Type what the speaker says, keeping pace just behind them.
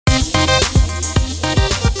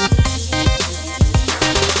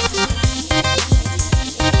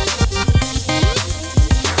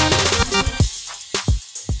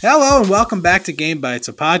Hello and welcome back to Game Bites,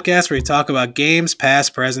 a podcast where we talk about games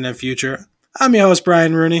past, present, and future. I'm your host,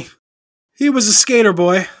 Brian Rooney. He was a skater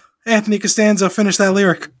boy. Anthony Costanzo finished that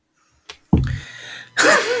lyric.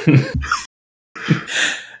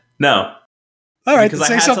 No. All right, because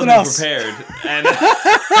say I had something something else. prepared, and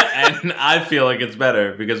and I feel like it's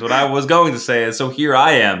better because what I was going to say is, so here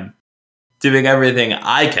I am, doing everything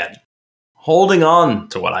I can, holding on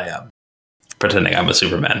to what I am, pretending I'm a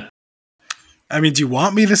Superman. I mean, do you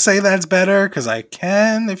want me to say that's better? Because I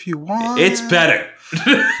can if you want. It's better.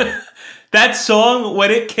 That song, when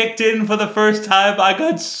it kicked in for the first time, I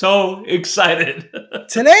got so excited.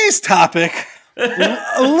 Today's topic,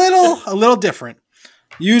 a little different.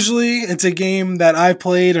 Usually, it's a game that I've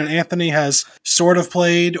played and Anthony has sort of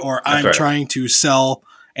played, or I'm trying to sell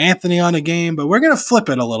Anthony on a game, but we're going to flip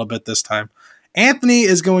it a little bit this time. Anthony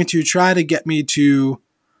is going to try to get me to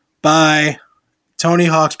buy Tony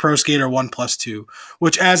Hawk's Pro Skater 1+2,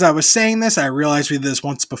 which, as I was saying this, I realized we did this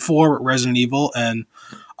once before with Resident Evil, and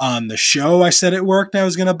on the show I said it worked and I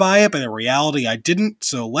was going to buy it, but in reality I didn't,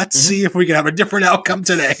 so let's see if we can have a different outcome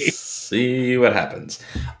today. See what happens.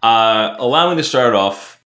 Allow me to start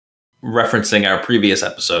off referencing our previous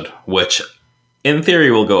episode, which in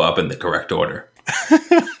theory will go up in the correct order.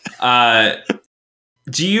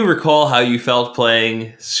 Do you recall how you felt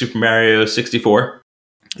playing Super Mario 64?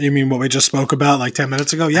 You mean what we just spoke about like 10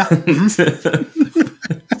 minutes ago? Yeah.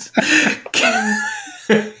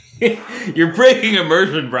 You're breaking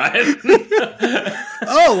immersion, Brian.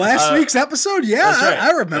 Last week's episode? Yeah, right.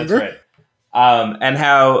 I remember. That's right. And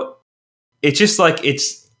how it's just like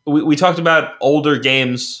we talked about older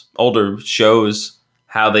games, older shows,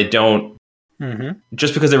 how they don't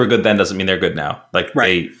just because they were good then doesn't mean they're good now. Like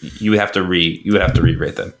you would have to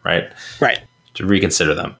re-rate them, right? Right. To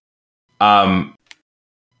reconsider them.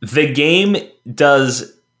 The game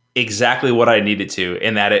does exactly what I needed to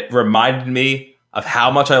in that it reminded me of how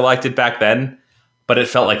much I liked it back then, but it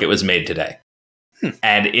felt like it was made today.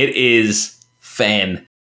 And it is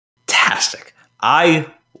fantastic. I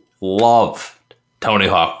loved Tony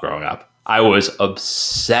Hawk growing up. I was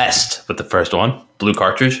obsessed with the first one, blue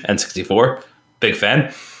cartridge, N64. Big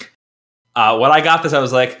fan. When I got this, I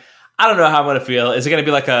was like, I don't know how I'm going to feel. Is it going to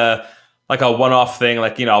be like a one-off thing?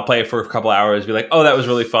 Like, you know, I'll play it for a couple hours, be like, oh, that was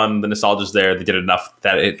really fun. The nostalgia's there. They did enough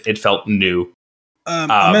that it felt new. I'm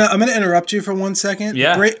gonna interrupt you for 1 second.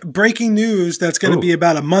 Yeah. Breaking news that's going to be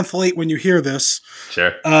about a month late when you hear this.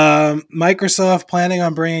 Sure. Microsoft planning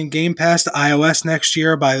on bringing Game Pass to iOS next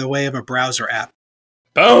year by the way of a browser app.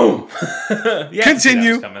 Boom. Yeah,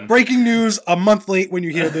 continue. Breaking news a month late when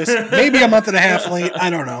you hear this. Maybe a month and a half late. I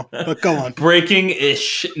don't know. But go on.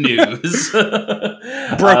 Breaking-ish news.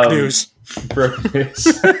 Broke news. Broke news.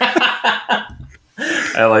 I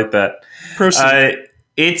like that. Proceed.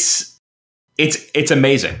 It's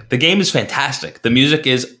amazing. The game is fantastic. The music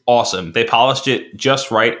is awesome. They polished it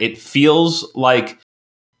just right. It feels like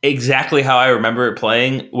exactly how I remember it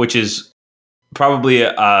playing, which is probably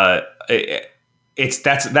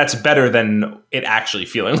that's better than it actually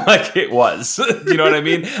feeling like it was. You know what I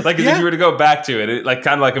mean? Like if you were to go back to it, like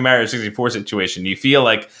kind of like a Mario 64 situation, you feel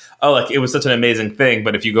like, oh, like it was such an amazing thing.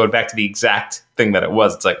 But if you go back to the exact thing that it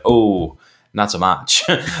was, it's like, oh, not so much.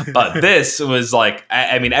 But this was like,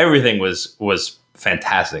 I mean, everything was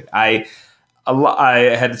fantastic. I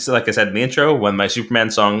had, like I said in the intro, when my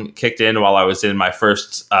Superman song kicked in while I was in my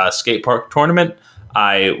first skate park tournament,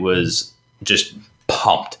 I was just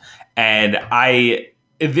pumped. And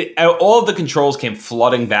all of the controls came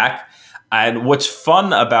flooding back. And what's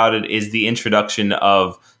fun about it is the introduction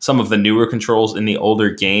of some of the newer controls in the older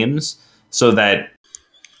games, so that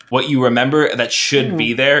what you remember that should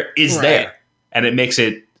be there is there. And it makes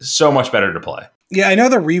it so much better to play. Yeah, I know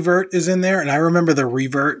the revert is in there, and I remember the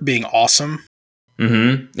revert being awesome.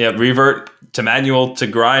 Mm-hmm. Yeah, revert to manual to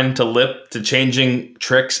grind to lip to changing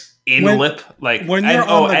tricks in lip, like when you're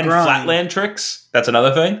on the grind. Flatland tricks. That's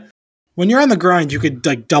another thing. When you're on the grind, you could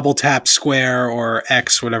like double tap square or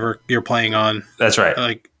X, whatever you're playing on. That's right.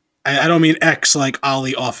 Like I don't mean X like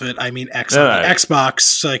Ollie off it. I mean X on the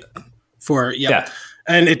Xbox, like for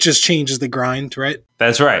and it just changes the grind, right?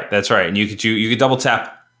 That's right. And you could double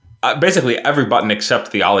tap basically every button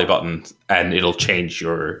except the Ollie button, and it'll change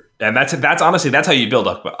your. And that's honestly that's how you build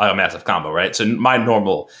up a massive combo, right? So my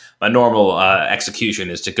normal execution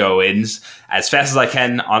is to go in as fast as I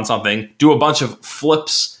can on something, do a bunch of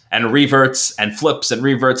flips and reverts and flips and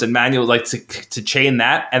reverts and manual, like to chain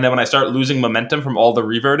that. And then when I start losing momentum from all the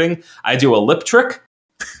reverting, I do a lip trick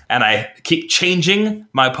and I keep changing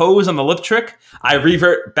my pose on the lip trick. I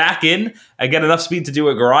revert back in, I get enough speed to do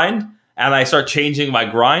a grind, and I start changing my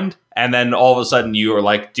grind. And then all of a sudden you are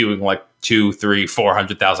like doing like 2, 3,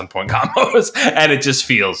 400,000 point combos, and it just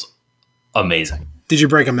feels amazing. Did you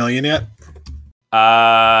break 1 million yet?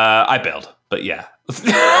 I bailed, but yeah.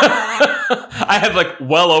 I had like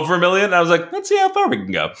well over 1 million. And I was like, let's see how far we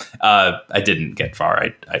can go. I didn't get far.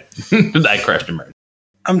 I I crashed and burned.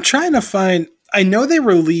 I'm trying to find. I know they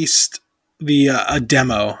released the a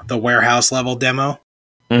demo, the warehouse level demo.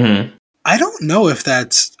 Mm-hmm. I don't know if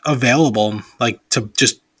that's available, like to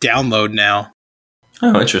just download now.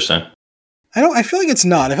 Oh, interesting. I feel like it's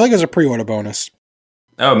not. I feel like it's a pre-order bonus.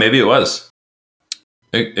 Oh, maybe it was.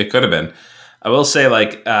 It could have been. I will say,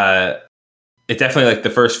 like, it definitely, like, the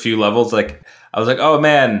first few levels, like, I was like, oh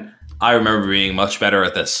man, I remember being much better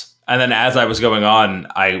at this. And then as I was going on,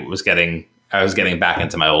 I was getting back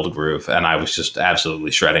into my old groove, and I was just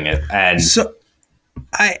absolutely shredding it. And so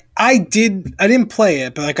I didn't play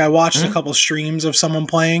it, but like I watched a couple streams of someone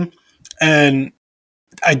playing, and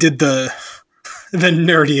I did the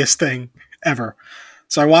nerdiest thing ever.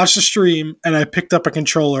 So I watched the stream and I picked up a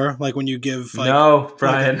controller, like when you give no,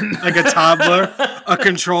 Brian, like a toddler a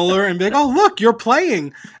controller, and be like, "Oh, look, you're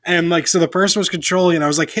playing!" And like, so the person was controlling, and I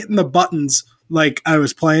was like hitting the buttons like I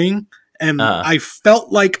was playing, and I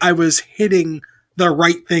felt like I was hitting the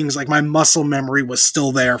right things, like my muscle memory was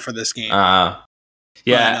still there for this game.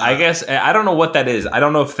 Yeah, but, I guess I don't know what that is. I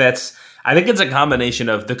don't know if that's. I think it's a combination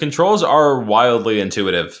of the controls are wildly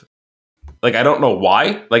intuitive. Like, I don't know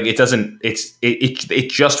why. Like, it doesn't. It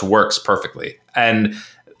just works perfectly, and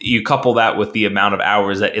you couple that with the amount of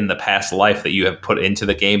hours that in the past life that you have put into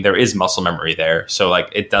the game, there is muscle memory there. So, like,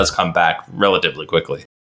 it does come back relatively quickly.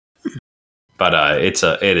 But it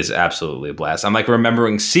is absolutely a blast. I'm like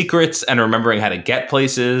remembering secrets and remembering how to get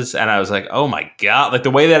places, and I was like, oh my god! Like the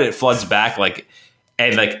way that it floods back, like,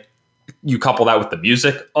 and like you couple that with the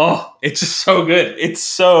music. Oh, it's just so good. It's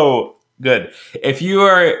so good. If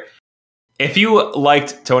you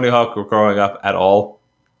liked Tony Hawk growing up at all,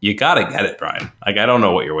 you gotta get it, Brian. Like, I don't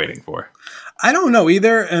know what you're waiting for. I don't know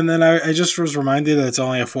either. And then I just was reminded that it's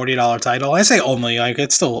only a $40 title. I say only, like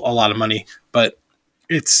it's still a lot of money, but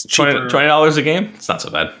it's cheaper. $20 a game? It's not so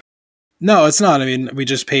bad. No, it's not. I mean, we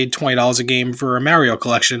just paid $20 a game for a Mario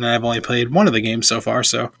collection, and I've only played one of the games so far.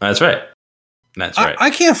 So that's right. That's right. I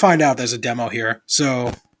can't find out there's a demo here.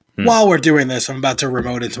 So while we're doing this, I'm about to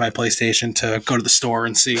remote into my PlayStation to go to the store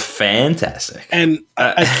and see. Fantastic. And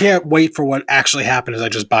I can't wait for what actually happens as I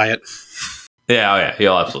just buy it. Yeah, oh yeah,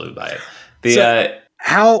 you'll absolutely buy it.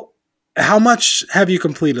 How much have you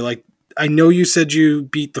completed? Like, I know you said you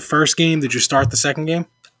beat the first game. Did you start the second game?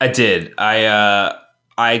 I did.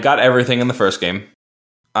 I got everything in the first game.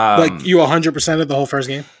 Like, you 100%ed the whole first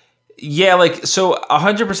game? Yeah, like, so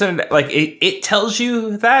 100%, like, it tells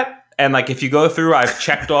you that. And like, if you go through, I've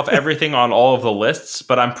checked off everything on all of the lists,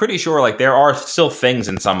 but I'm pretty sure like there are still things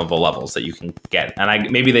in some of the levels that you can get.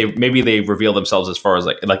 And maybe they reveal themselves as far as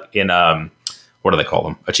like in what do they call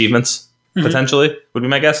them? Achievements, potentially, would be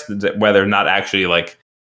my guess. Whether not actually like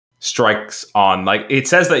strikes on, like, it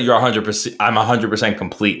says that you're 100%, I'm 100%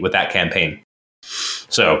 complete with that campaign.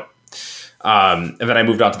 So, and then I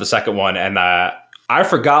moved on to the second one, and I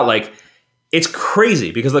forgot, like, it's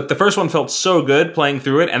crazy because like the first one felt so good playing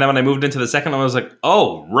through it, and then when I moved into the second one, I was like,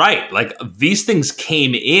 oh right, like these things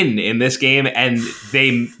came in this game, and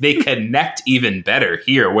they connect even better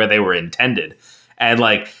here where they were intended. And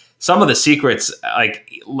like some of the secrets,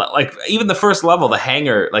 like even the first level, the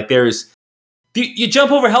hangar, like there's you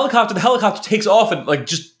jump over a helicopter, the helicopter takes off and like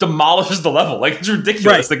just demolishes the level. Like, it's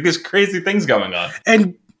ridiculous. Right. Like, there's crazy things going on.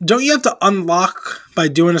 And don't you have to unlock by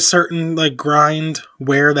doing a certain like grind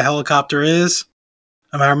where the helicopter is?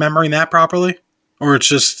 Am I remembering that properly? Or it's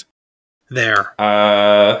just there?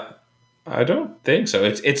 I don't think so.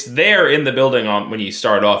 It's there in the building when you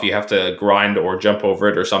start off. You have to grind or jump over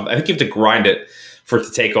it or something. I think you have to grind it for it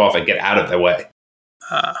to take off and get out of the way.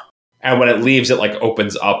 And when it leaves, it like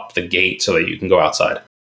opens up the gate so that you can go outside.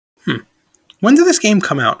 When did this game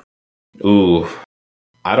come out? Ooh,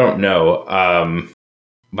 I don't know.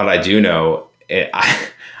 But I do know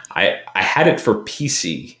I had it for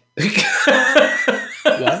PC.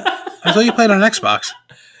 What? I thought you played on Xbox.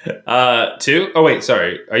 Two? Oh wait,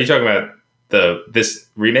 sorry. Are you talking about this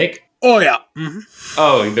remake? Oh yeah. Mm-hmm.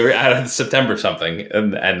 Oh, September something,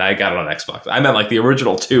 and I got it on Xbox. I meant like the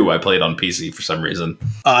original 2 I played on PC for some reason.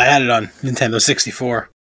 I had it on Nintendo 64.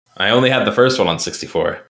 I only had the first one on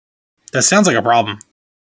 64. That sounds like a problem.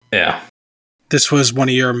 Yeah. This was one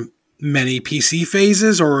of your many PC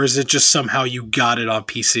phases, or is it just somehow you got it on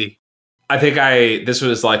PC? I think this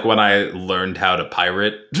was like when I learned how to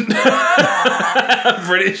pirate. I'm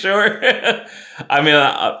pretty sure. I mean,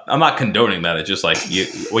 I'm not condoning that. It's just like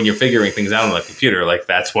when you're figuring things out on the computer, like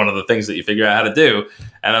that's one of the things that you figure out how to do.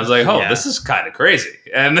 And I was like, oh, this is kind of crazy.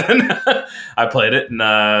 And then I played it, and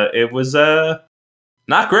it was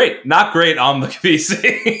not great. Not great on the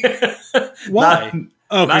PC. Why?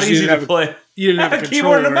 Not easy to play. You didn't have a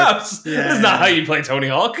keyboard and a controller. mouse. Yeah. That's not how you play Tony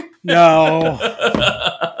Hawk. No.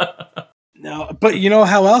 No, but you know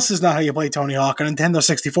how else is not how you play Tony Hawk? A Nintendo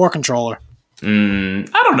 64 controller.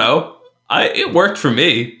 I don't know. It worked for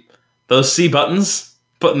me. Those C buttons,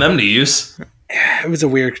 putting them to use. It was a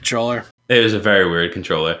weird controller. It was a very weird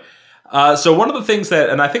controller. So one of the things that,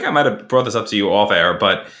 and I think I might have brought this up to you off air,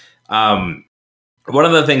 but one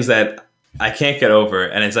of the things that I can't get over,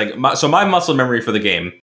 and it's like, my muscle memory for the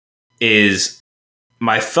game is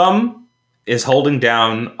my thumb is holding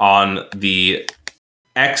down on the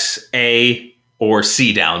X, A, or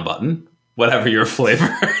C down button, whatever your flavor,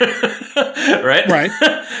 right?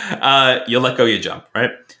 Right. You let go, you jump,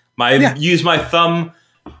 right? Use my thumb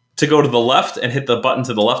to go to the left and hit the button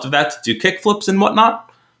to the left of that to do kick flips and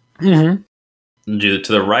whatnot. Mm-hmm. Do it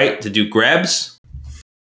to the right to do grabs.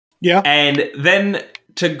 Yeah. And then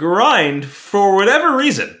to grind, for whatever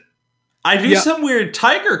reason, I do some weird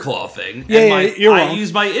tiger claw thing. And you're wrong. I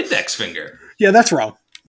use my index finger. Yeah, that's wrong.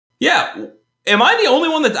 Yeah. Am I the only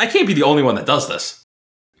one I can't be the only one that does this.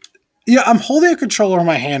 Yeah, I'm holding a controller in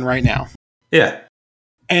my hand right now. Yeah.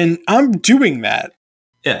 And I'm doing that.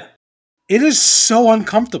 Yeah. It is so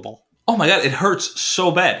uncomfortable. Oh my God, it hurts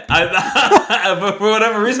so bad. But for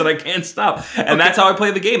whatever reason, I can't stop. And that's how I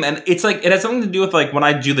play the game. And it's like, it has something to do with like when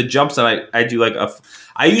I do the jumps and I do like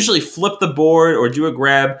I usually flip the board or do a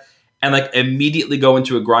grab and like immediately go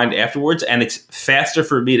into a grind afterwards. And it's faster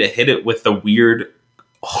for me to hit it with the weird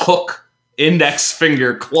hook index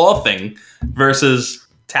finger claw thing versus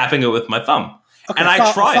tapping it with my thumb. Okay, and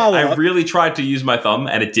I really tried to use my thumb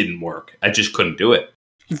and it didn't work. I just couldn't do it.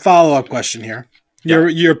 Follow-up question here.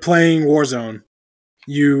 You're playing Warzone.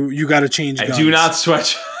 You got to change guns. I do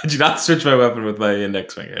not switch my weapon with my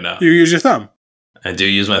index finger. No. You use your thumb. I do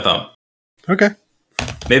use my thumb. Okay.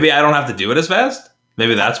 Maybe I don't have to do it as fast.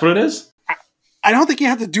 Maybe that's what it is. I don't think you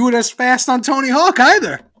have to do it as fast on Tony Hawk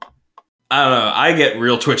either. I don't know. I get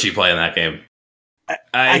real twitchy playing that game.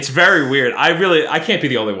 It's very weird. I can't be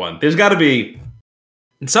the only one. There's got to be.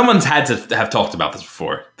 Someone's had to have talked about this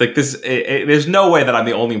before. Like this, there's no way that I'm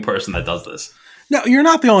the only person that does this. No, you're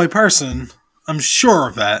not the only person. I'm sure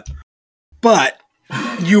of that. But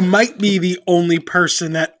you might be the only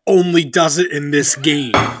person that only does it in this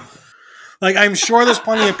game. Like, I'm sure there's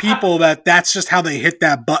plenty of people that's just how they hit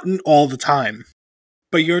that button all the time.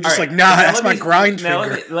 But you're just like, nah, that's my grind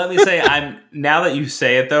finger. Let me say, now that you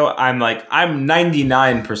say it though, I'm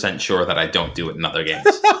 99% sure that I don't do it in other games.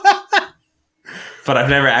 But I've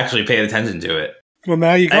never actually paid attention to it. Well,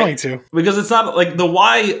 now you're going to. Because it's not like the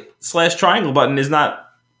Y/triangle button is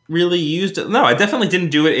not really used. No, I definitely didn't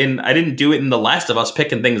do it I didn't do it in The Last of Us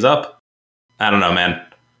picking things up. I don't know, man.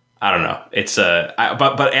 I don't know. It's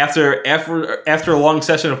but after a long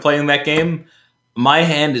session of playing that game, my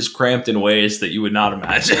hand is cramped in ways that you would not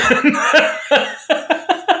imagine.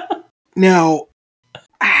 Now,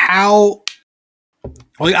 how?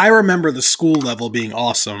 Like, I remember the school level being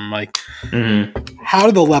awesome. Like, How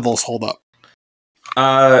do the levels hold up?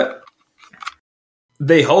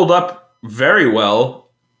 They hold up very well.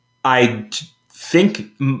 I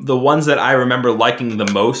think the ones that I remember liking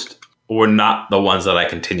the most were not the ones that I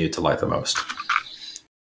continue to like the most.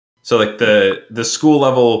 So like the school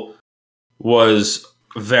level was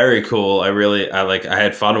very cool. I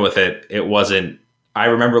had fun with it. I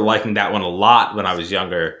remember liking that one a lot when I was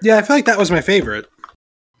younger. Yeah, I feel like that was my favorite.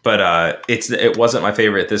 But it wasn't my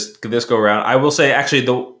favorite this go around. I will say actually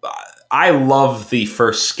I love the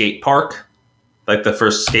first skate park, like the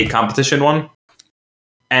first skate competition one.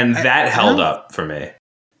 And that held up for me.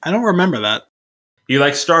 I don't remember that. You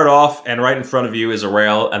like start off and right in front of you is a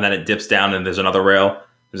rail and then it dips down and there's another rail.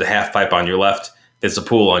 There's a half pipe on your left. There's a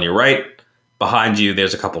pool on your right. Behind you,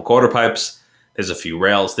 there's a couple quarter pipes. There's a few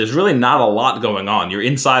rails. There's really not a lot going on. You're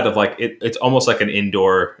inside of like, it's almost like an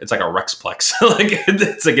indoor, it's like a Rexplex.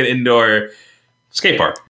 It's like an indoor skate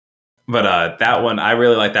park. But that one, I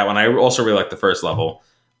really like that one. I also really like the first level.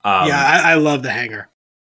 I love the hangar.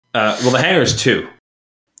 Well, the hangar is 2.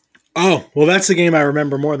 Oh, well, that's the game I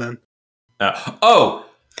remember more than.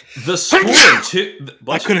 The school too.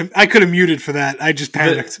 I could have muted for that. I just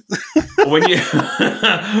panicked. when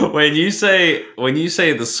you say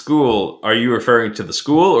the school, are you referring to the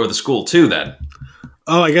school or the school 2 then?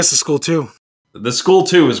 Oh, I guess the school 2. The school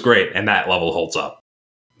 2 is great, and that level holds up.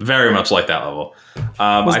 Very much like that level.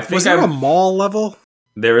 Was there a mall level?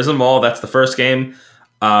 There is a mall. That's the first game.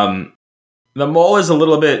 The mall is a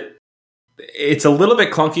little bit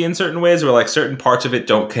clunky in certain ways, where like certain parts of it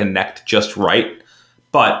don't connect just right,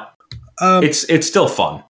 but it's still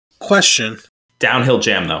fun. Question. Downhill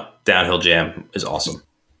Jam though. Downhill Jam is awesome.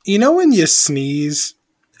 You know when you sneeze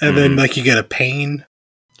and then like you get a pain?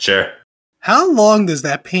 Sure. How long does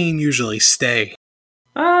that pain usually stay?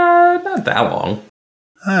 Not that long.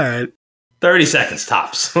 All right. 30 seconds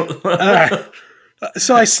tops. All right.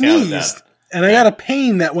 So I sneezed and I got a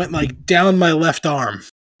pain that went like down my left arm.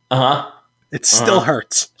 Uh-huh. It still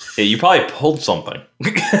hurts. Yeah, you probably pulled something.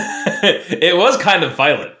 It was kind of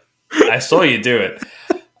violent. I saw you do it.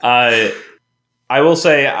 I will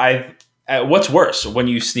say, what's worse, when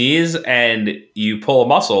you sneeze and you pull a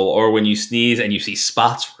muscle, or when you sneeze and you see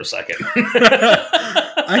spots for a second?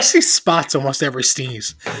 I see spots almost every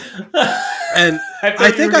sneeze, and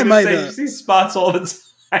I think I might have see spots all the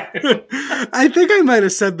time. I think I might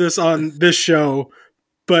have said this on this show,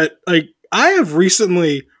 but like I have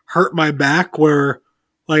recently hurt my back where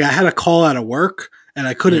like I had a call out of work and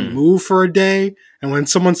I couldn't move for a day. And when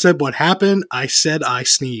someone said what happened, I said I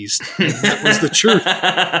sneezed. And that was the truth.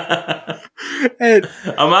 And,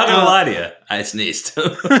 I'm not gonna lie to you, I sneezed.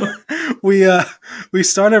 we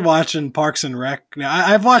started watching Parks and Rec. Now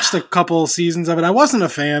I've watched a couple seasons of it. I wasn't a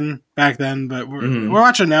fan back then, but we're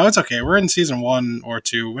watching now. It's okay. We're in season 1 or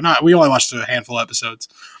 2. We only watched a handful of episodes.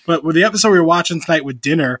 But with the episode we were watching tonight with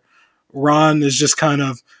dinner, Ron is just kind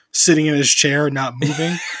of sitting in his chair, not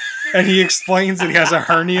moving. And he explains that he has a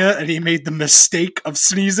hernia and he made the mistake of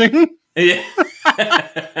sneezing. Yeah.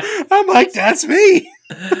 I'm like, that's me.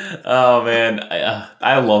 Oh, man.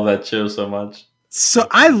 I love that show so much. So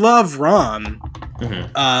I love Ron.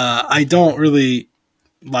 I don't really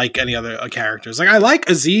like any other characters. Like I like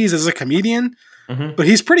Aziz as a comedian, but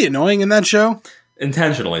he's pretty annoying in that show.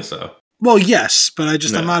 Intentionally so. Well, yes, but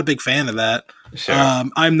I'm not a big fan of that. Sure.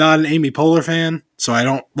 I'm not an Amy Poehler fan, so I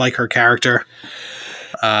don't like her character.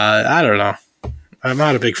 I don't know. I'm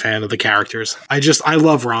not a big fan of the characters. I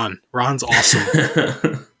love Ron. Ron's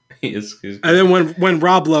awesome. He is. And then when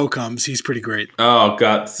Rob Lowe comes, he's pretty great. Oh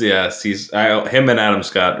God, yes, him and Adam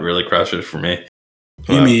Scott really crush it for me.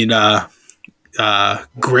 You mean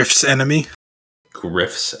Griff's enemy?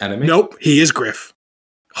 Griff's enemy? Nope, he is Griff.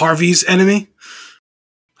 Harvey's enemy.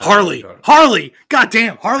 Harley!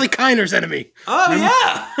 Goddamn, Harley Keiner's enemy. Oh,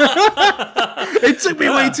 yeah! It took me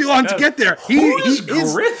way too long to get there. Who's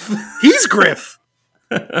Griff? He's Griff.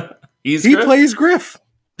 He plays Griff,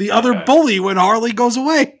 the other bully when Harley goes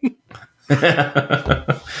away. God,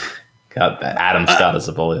 that Adam Scott is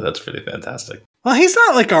a bully. That's pretty fantastic. Well, he's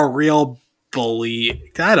not like a real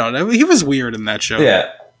bully. I don't know. He was weird in that show.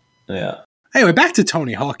 Yeah. Anyway, back to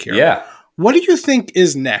Tony Hawk here. Yeah. What do you think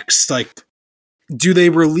is next? Like, do they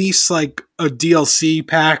release like a DLC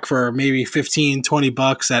pack for maybe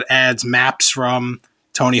 $15-$20 that adds maps from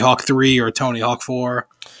Tony Hawk 3 or Tony Hawk 4?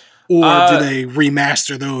 Or do they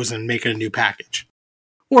remaster those and make it a new package?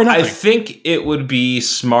 Or nothing? I think it would be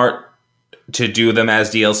smart to do them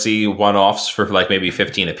as DLC one-offs for like maybe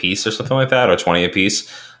 15 a piece or something like that, or 20 a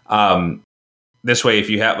piece. This way, if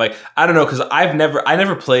you have like, I don't know, because I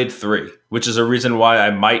never played 3, which is a reason why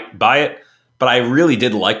I might buy it. But I really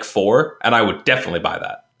did like 4, and I would definitely buy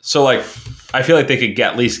that. So, like, I feel like they could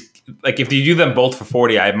get at least, like, if you do them both for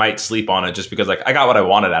 40, I might sleep on it just because, like, I got what I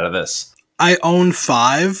wanted out of this. I own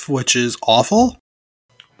 5, which is awful.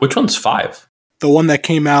 Which one's 5? The one that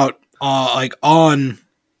came out, like, on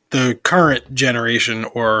the current generation,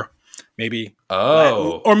 or maybe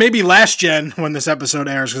last gen when this episode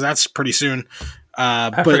airs, because that's pretty soon.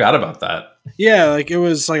 I forgot about that. Yeah, like, it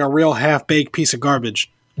was like a real half-baked piece of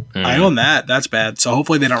garbage. I own that. That's bad. So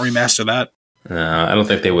hopefully they don't remaster that. No, I don't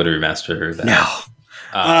think they would remaster that. No.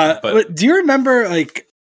 But do you remember like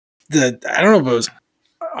I don't know if it was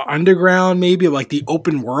Underground, maybe like the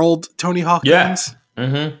open world Tony Hawk games?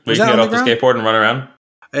 Mm-hmm. Where you can get off the skateboard and run around.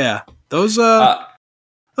 Yeah, those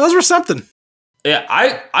were something. Yeah,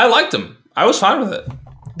 I liked them. I was fine with it.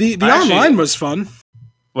 The online was fun.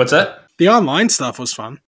 What's that? The online stuff was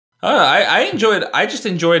fun. I just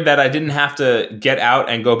enjoyed that I didn't have to get out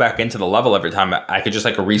and go back into the level every time. I could just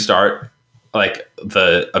like restart like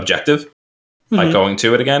the objective by going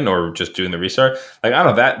to it again, or just doing the restart. Like, I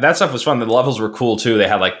don't know, that stuff was fun. The levels were cool too. They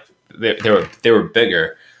had like they were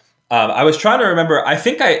bigger. I was trying to remember. I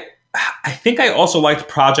think I also liked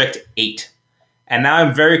Project 8, and now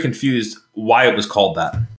I'm very confused why it was called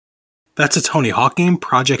that. That's a Tony Hawk game,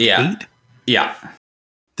 Project 8? Yeah.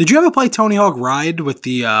 Did you ever play Tony Hawk Ride with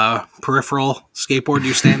the peripheral skateboard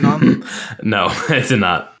you stand on? No, I did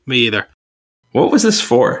not. Me either. What was this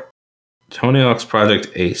for? Tony Hawk's Project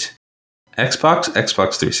 8. Xbox,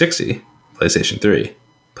 Xbox 360, PlayStation 3,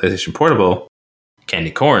 PlayStation Portable,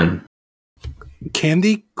 Candy Corn.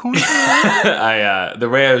 Candy corn? The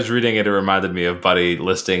way I was reading it, it reminded me of Buddy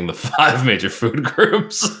listing the 5 major food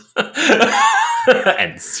groups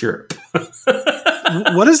and syrup.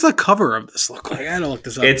 What does the cover of this look like? I gotta look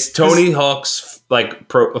this up. It's Tony Hawk's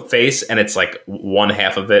face, and it's like one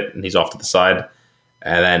half of it, and he's off to the side,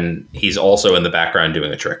 and then he's also in the background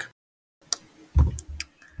doing a trick.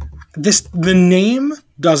 The name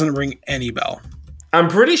doesn't ring any bell. I'm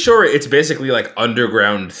pretty sure it's basically like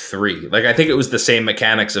Underground 3. Like, I think it was the same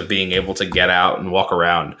mechanics of being able to get out and walk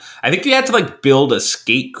around. I think you had to like build a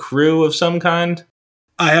skate crew of some kind.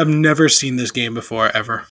 I have never seen this game before,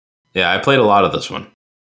 ever. Yeah, I played a lot of this one.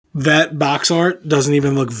 That box art doesn't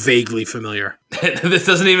even look vaguely familiar. This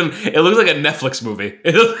doesn't even... It looks like a Netflix movie.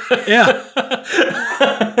 Yeah.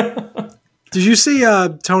 Did you see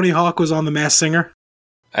Tony Hawk was on The Masked Singer?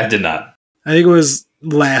 I did not. I think it was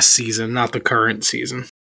last season, not the current season.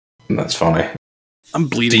 That's funny. I'm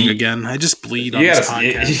bleeding again. I just bleed on this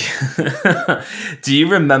podcast. Do you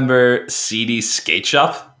remember CD Skate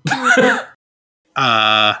Shop?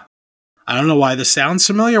 I don't know why this sounds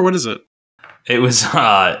familiar. What is it? It was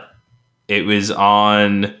on...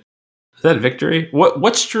 Is that Victory?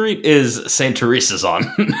 What street is St. Teresa's on?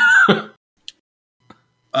 Is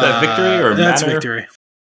that Victory or That's Manor? Victory.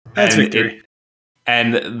 That's Victory.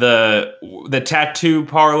 And the tattoo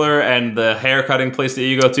parlor and the hair cutting place that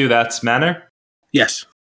you go to, that's Manor? Yes.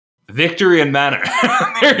 Victory and Manor.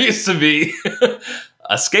 There used to be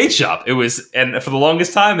a skate shop. It was, and for the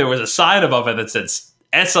longest time, there was a sign above it that said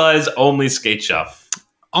SI's only skate shop.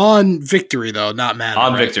 On Victory, though, not Manor.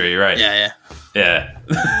 On right? Victory, right. Yeah.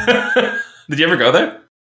 Did you ever go there?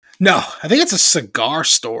 No, I think it's a cigar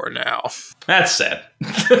store now. That's sad.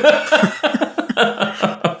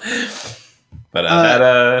 But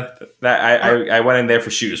I went in there for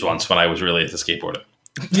shoes once when I was really into skateboarding.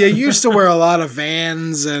 Yeah, you used to wear a lot of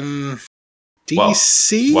Vans and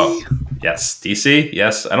DC? Well, yes, DC,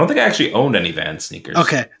 yes. I don't think I actually owned any Vans sneakers.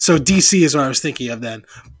 Okay, so DC is what I was thinking of then.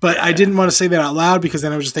 But I didn't want to say that out loud because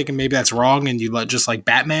then I was just thinking maybe that's wrong and you just like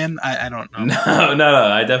Batman. I don't know. No.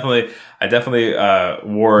 I definitely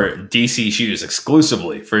wore DC shoes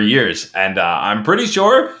exclusively for years. And I'm pretty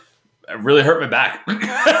sure it really hurt my back.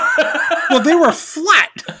 Well, they were flat.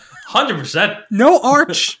 100%. No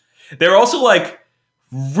arch. They were also like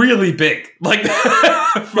really big. Like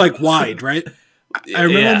wide, right? I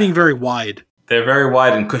remember them being very wide. They're very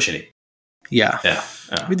wide and cushiony. Yeah.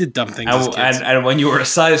 We did dumb things as kids. And when you were a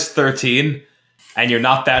size 13 and you're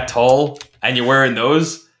not that tall and you're wearing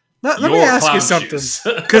those, let me ask you something.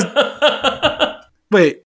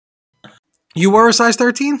 Wait, you were a size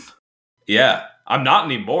 13? Yeah, I'm not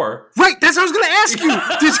anymore. Right, that's what I was going to ask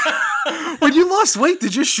you. When you lost weight,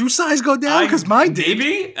 did your shoe size go down? Because mine did.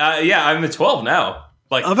 Maybe? Yeah, I'm a 12 now.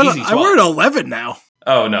 Like, easy 12. I wear an 11 now.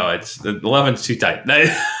 Oh, no, it's 11's too tight.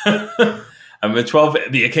 I'm a 12,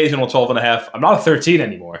 the occasional 12 and a half. I'm not a 13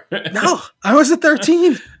 anymore. No, I was a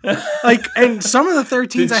 13. And some of the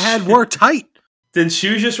 13s I had were tight. Did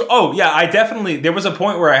shoes just... Oh, yeah, there was a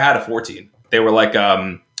point where I had a 14. They were like,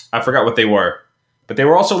 I forgot what they were. But they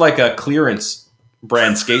were also like a clearance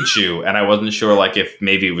brand skate shoe. And I wasn't sure like if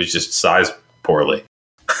maybe it was just sized poorly.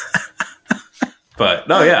 But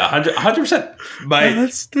no, yeah, 100%.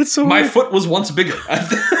 That's so my weird. foot was once bigger.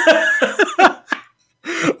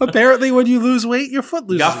 Apparently, when you lose weight, your foot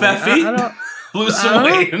loses Got fat feet? Lose some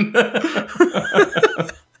weight.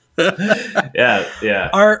 Yeah.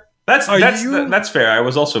 That's fair. I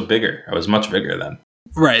was also bigger. I was much bigger then.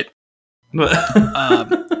 Right.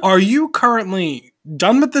 Are you currently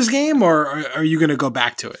done with this game, or are you going to go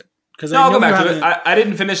back to it? No, I'll go back to it. I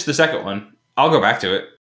didn't finish the second one. I'll go back to it.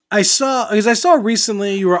 I saw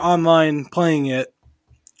recently you were online playing it.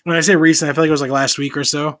 When I say recent, I feel like it was like last week or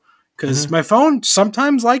so. Because my phone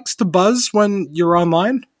sometimes likes to buzz when you're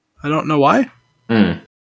online. I don't know why.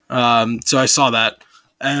 So I saw that.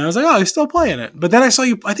 And I was like, oh, he's still playing it. But then I saw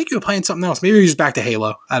you, I think you were playing something else. Maybe you're just back to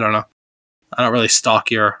Halo. I don't know. I don't really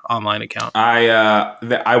stalk your online account.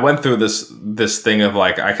 I went through this thing of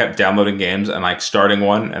like, I kept downloading games and like starting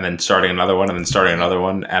one and then starting another one and then starting another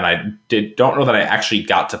one. And I don't know that I actually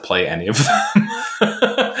got to play any of them.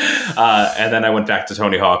 And then I went back to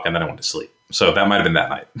Tony Hawk and then I went to sleep. So that might have been that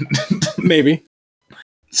night. Maybe.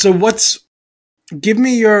 So give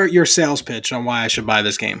me your sales pitch on why I should buy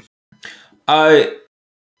this game. It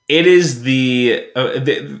is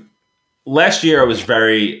last year I was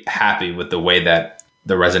very happy with the way that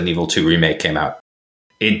the Resident Evil 2 remake came out.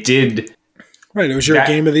 It did Right, it was your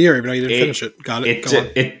game of the year, even though you didn't finish it. Got it.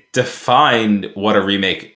 It defined what a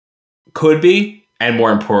remake could be, and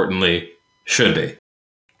more importantly, should be.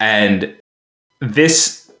 And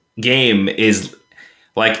this game is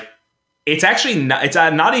like, it's actually not, it's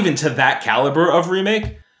not even to that caliber of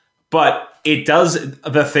remake, but it does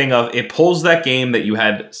the thing of, it pulls that game that you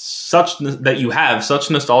have such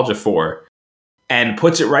nostalgia for, and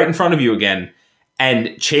puts it right in front of you again,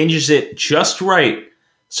 and changes it just right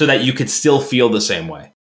so that you could still feel the same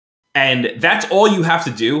way. And that's all you have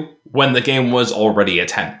to do when the game was already a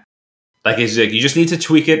 10. Like, it's like, you just need to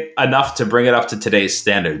tweak it enough to bring it up to today's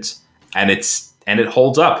standards, and it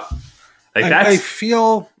holds up. Like, I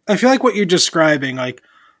feel like what you're describing, like,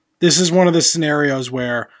 this is one of the scenarios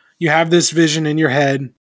where you have this vision in your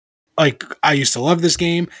head. Like, I used to love this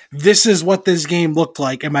game. This is what this game looked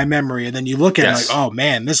like in my memory. And then you look at it like, oh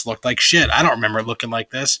man, this looked like shit. I don't remember it looking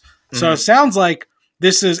like this. Mm-hmm. So it sounds like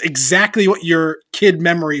this is exactly what your kid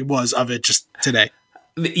memory was of it just today.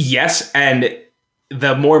 Yes. And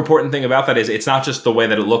the more important thing about that is, it's not just the way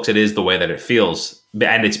that it looks, it is the way that it feels.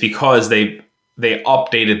 And it's because they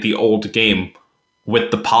updated the old game with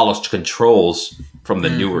the polished controls from the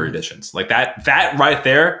newer editions. Like, that right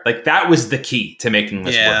there, like, that was the key to making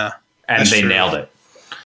this work. And they nailed it.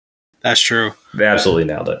 That's true. They absolutely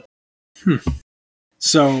nailed it.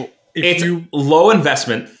 So it's low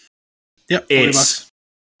investment. Yep. $40.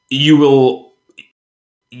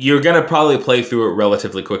 You're going to probably play through it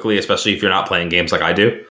relatively quickly, especially if you're not playing games like I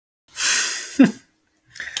do.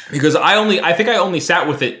 Because I think I only sat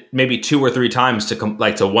with it maybe 2 or 3 times to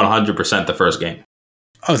 100% the first game.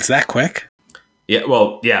 Oh, it's that quick? Yeah,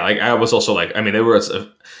 well, yeah, like, I was also like, I mean, it was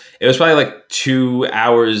probably like 2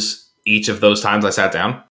 hours each of those times I sat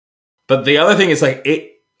down. But the other thing is, like,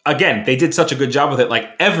 again, they did such a good job with it. Like,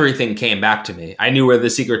 everything came back to me. I knew where the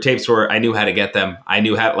secret tapes were. I knew how to get them. I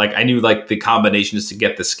knew the combinations to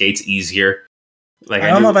get the skates easier. Like, I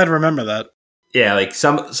don't know if I'd remember that. Yeah, like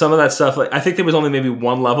some of that stuff. Like, I think there was only maybe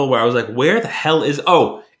one level where I was like, where the hell is?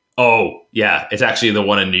 Oh, yeah, it's actually the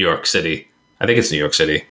one in New York City. I think it's New York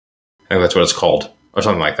City. I think that's what it's called, or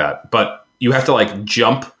something like that. But you have to, like,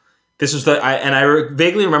 jump. This was I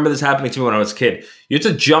vaguely remember this happening to me when I was a kid. You have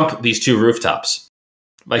to jump these 2 rooftops.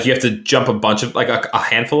 Like, you have to jump a bunch of, like, a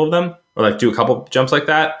handful of them, or like do a couple jumps like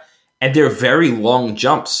that. And they're very long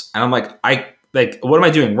jumps. And I'm like, what am I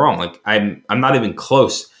doing wrong? Like, I'm not even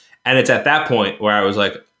close. And it's at that point where I was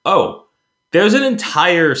like, oh, there's an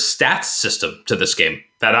entire stats system to this game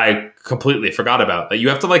that I completely forgot about. That you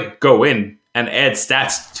have to, like, go in and add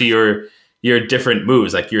stats to your different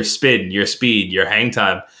moves, like your spin, your speed, your hang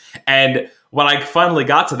time. And when I finally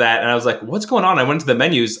got to that, and I was like, what's going on? I went to the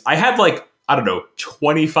menus. I had, like, I don't know,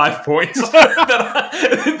 25 points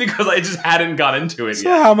because I just hadn't got into it yet.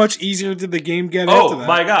 So how much easier did the game get after that? Oh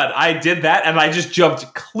my God. I did that, and I just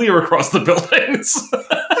jumped clear across the buildings.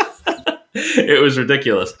 It was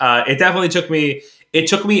ridiculous. It definitely took me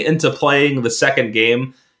into playing the second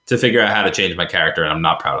game to figure out how to change my character, and I'm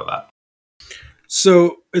not proud of that.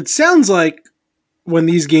 So it sounds like when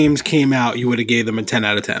these games came out, you would have gave them a 10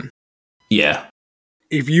 out of 10. Yeah.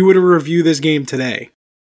 If you were to review this game today,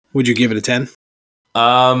 would you give it a 10?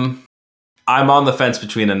 I'm on the fence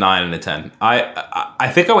between a 9 and a 10.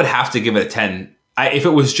 I think I would have to give it a 10. If it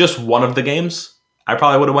was just one of the games, I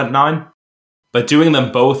probably would have went 9. But doing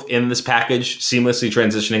them both in this package, seamlessly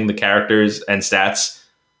transitioning the characters and stats,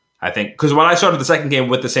 I think, because when I started the second game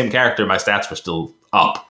with the same character, my stats were still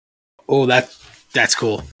up. Oh, that's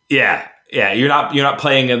cool. Yeah. You're not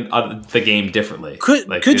playing the game differently.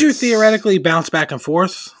 Could you theoretically bounce back and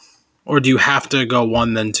forth, or do you have to go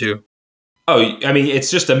 1 then 2? Oh, I mean, it's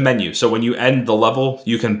just a menu. So when you end the level,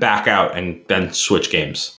 you can back out and then switch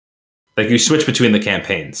games. Like, you switch between the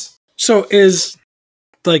campaigns. So is,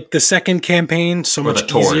 like, the second campaign so much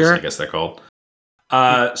tours, easier? I guess they're called.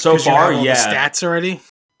 So far, yeah. The stats already?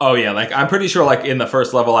 Oh, yeah. Like, I'm pretty sure, like, in the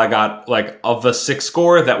first level, I got, like, of the 6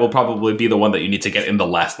 score, that will probably be the one that you need to get in the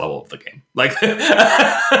last level of the game. Like,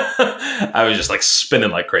 I was just, like, spinning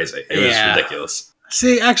like crazy. It was ridiculous.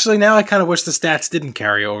 See, actually, now I kind of wish the stats didn't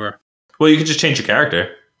carry over. Well, you could just change your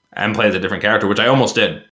character and play as a different character, which I almost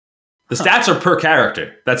did. The stats are per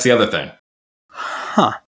character. That's the other thing.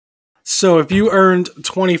 Huh. So if you earned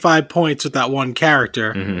 25 points with that one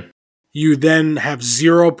character, you then have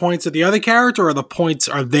 0 points with the other character, or the points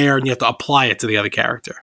are there and you have to apply it to the other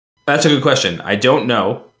character? That's a good question. I don't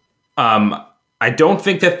know. I don't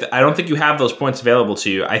think you have those points available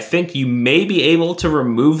to you. I think you may be able to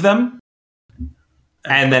remove them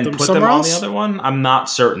and then put them on the other one. I'm not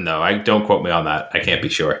certain, though. Don't quote me on that. I can't be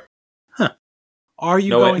sure. Are you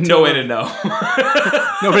no way to know.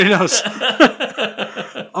 Nobody knows.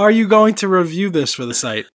 are you going to review this for the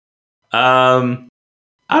site? I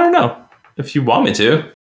don't know if you want me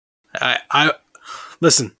to. I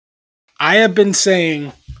listen. I have been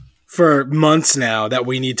saying for months now that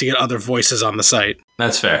we need to get other voices on the site.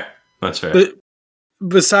 That's fair. That's fair. But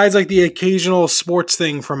besides like the occasional sports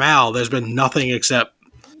thing from Al, there's been nothing except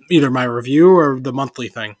either my review or the monthly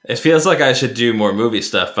thing. It feels like I should do more movie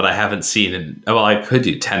stuff, but I haven't seen it. Well, I could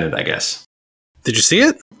do Tenet, I guess. Did you see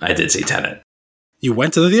it? I did see Tenet. You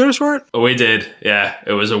went to the theaters for it? We did. Yeah.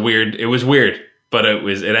 It was weird, but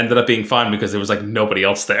it ended up being fun because there was like nobody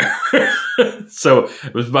else there. So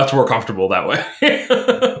it was much more comfortable that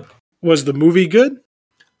way. Was the movie good?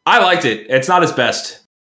 I liked it. It's not his best,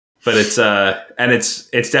 but it's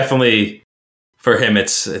definitely for him.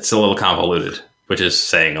 It's a little convoluted, which is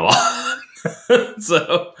saying a lot.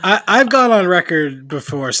 So I've gone on record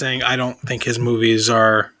before saying I don't think his movies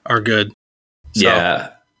are good. So.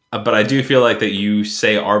 Yeah, but I do feel like that you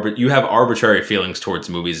say you have arbitrary feelings towards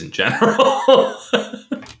movies in general.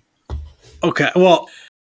 Okay, well,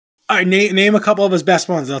 all right, name a couple of his best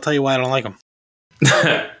ones. And I'll tell you why I don't like them.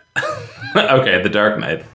 Okay, The Dark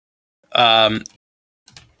Knight. I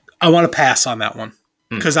want to pass on that one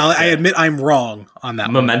because I admit I'm wrong on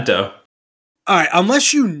that. Memento. All right,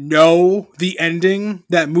 unless you know the ending,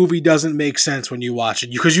 that movie doesn't make sense when you watch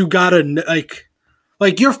it because you gotta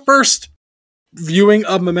like your first viewing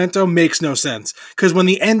of Memento makes no sense because when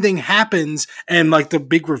the ending happens and like the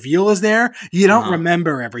big reveal is there, you don't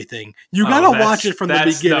remember everything. You gotta watch it from the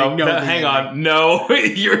beginning. Hang on, no,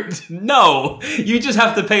 you just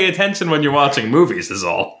have to pay attention when you're watching movies. Is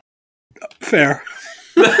all. Fair.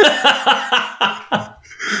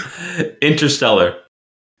 Interstellar.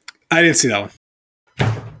 I didn't see that one.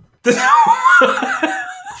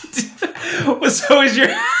 So is your.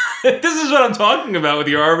 This is what I'm talking about with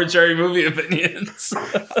your arbitrary movie opinions.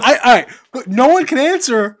 No one can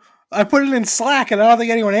answer. I put it in Slack, and I don't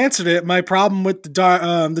think anyone answered it. My problem with the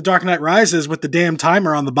Dark Knight Rises with the damn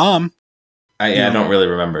timer on the bomb. I don't really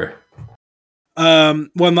remember.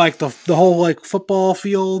 When like the whole like football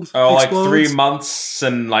field. Oh, explodes. like 3 months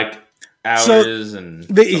and like hours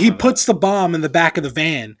he puts the bomb in the back of the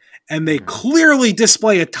van, and they clearly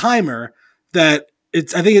display a timer that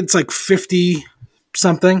I think it's like 50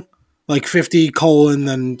 something. Like 50 colon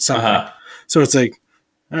then something. Uh-huh. So it's like,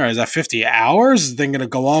 all right, is that 50 hours? Is the thing going to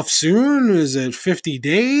go off soon? Is it 50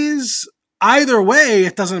 days? Either way,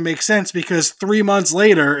 it doesn't make sense because 3 months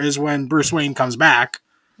later is when Bruce Wayne comes back.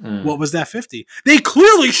 What was that 50? They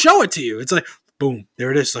clearly show it to you. It's like, boom,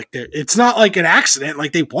 there it is. Like it's not like an accident.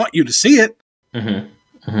 Like they want you to see it.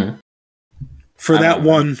 Mm-hmm. Mm-hmm. For that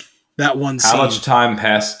one scene. How much time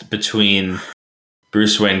passed between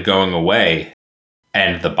Bruce Wayne going away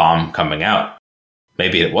and the bomb coming out?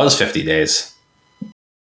 Maybe it was 50 days.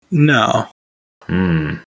 No.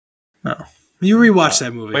 No. You rewatch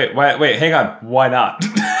that movie. Wait, hang on. Why not?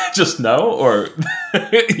 Just no? Or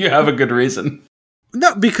you have a good reason?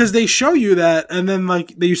 No, because they show you that, and then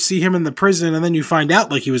like you see him in the prison, and then you find out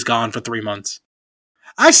like he was gone for 3 months.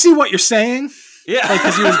 I see what you're saying. Yeah. Like,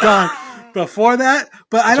 because he was gone before that.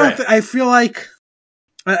 But I don't I feel like...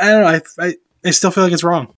 I don't know. I still feel like it's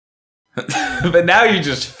wrong. But now you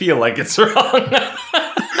just feel like it's wrong.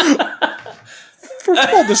 For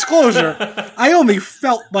full disclosure, I only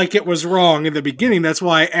felt like it was wrong in the beginning. That's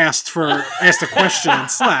why I asked a question in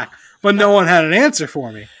Slack, but no one had an answer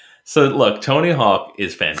for me. So look, Tony Hawk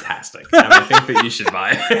is fantastic, and I think that you should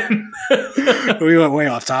buy it. We went way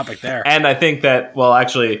off topic there. And I think that, well,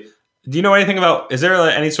 actually, do you know anything about? Is there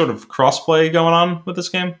any sort of crossplay going on with this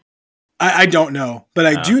game? I don't know, but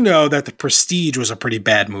I do know that The Prestige was a pretty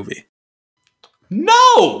bad movie.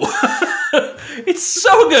 No! It's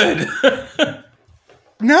so good!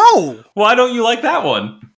 No! Why don't you like that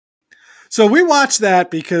one? So we watched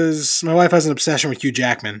that because my wife has an obsession with Hugh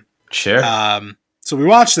Jackman. Sure. So we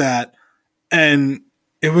watched that, and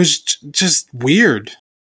it was just weird.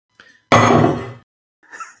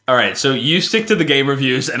 All right, so you stick to the game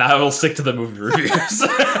reviews, and I will stick to the movie reviews.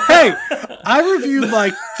 Hey, I reviewed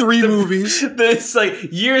like 3 movies. It's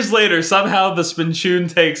like years later, somehow the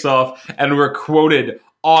Spinchoon takes off, and we're quoted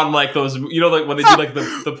on like those, like when they do like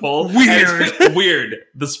the poll. Weird. Weird,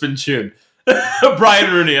 the Spinchoon.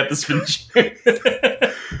 Brian Rooney at the Spinchoon.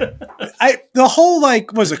 The whole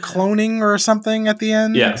like was it cloning or something at the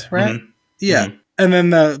end? Yeah. Right? Mm-hmm. Yeah. Mm-hmm. And then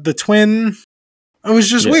the twin, it was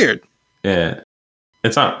just weird. Yeah.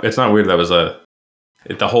 It's not weird. That was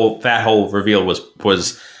that whole reveal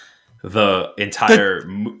was the entire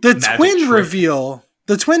the twin trick. Reveal.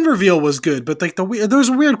 The twin reveal was good, but like there was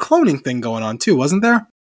a weird cloning thing going on too, wasn't there?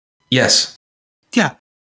 Yes. Yeah.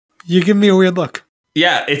 You give me a weird look.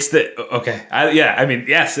 Yeah, it's okay. I mean,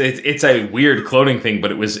 yes, it's a weird cloning thing,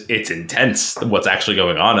 but it's intense. What's actually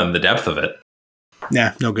going on and the depth of it.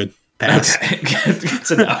 Yeah, no good. Pass. Okay,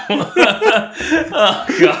 it's a no. Oh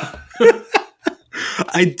god.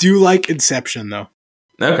 I do like Inception though.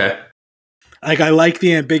 Okay. Like I like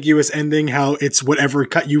the ambiguous ending, how it's whatever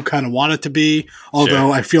you kind of want it to be.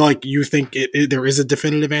 Although I feel like you think there is a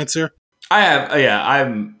definitive answer. I have,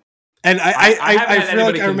 I'm. And I feel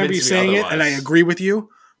like I remember you saying it, and I agree with you.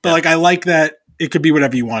 But like, I like that it could be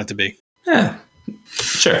whatever you want it to be. Yeah,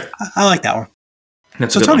 sure. I like that one.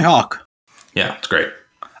 That's so Tony Hawk. Yeah, it's great.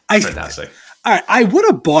 Fantastic. All right, I would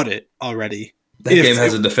have bought it already. That game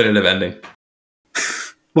has a definitive ending.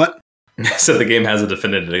 What? I said the game has a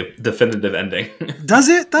definitive ending. Does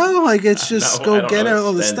it though? Like it's just go get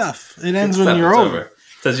all the stuff. It ends when you're over. It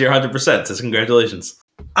says you're 100%. It says congratulations.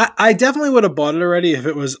 I definitely would have bought it already if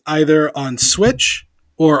it was either on Switch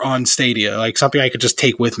or on Stadia, like something I could just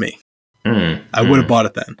take with me. I would have bought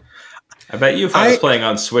it then. I bet you if I was playing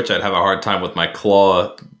on Switch, I'd have a hard time with my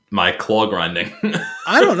claw grinding.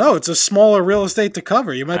 I don't know. It's a smaller real estate to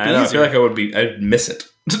cover. You might be easier. I feel like I'd miss it.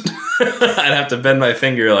 I'd have to bend my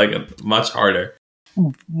finger like much harder.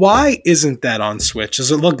 Why isn't that on Switch?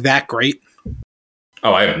 Does it look that great?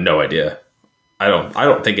 Oh, I have no idea. I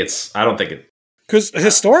don't think it. Because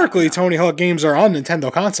historically, Tony Hawk games are on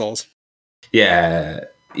Nintendo consoles. Yeah.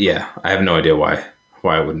 I have no idea why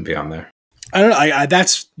it wouldn't be on there. I don't know.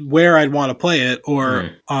 That's where I'd want to play it, or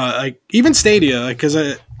like even Stadia,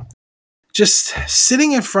 because just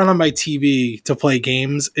sitting in front of my TV to play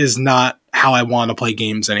games is not how I want to play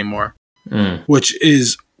games anymore, which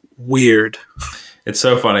is weird. It's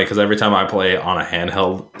so funny because every time I play on a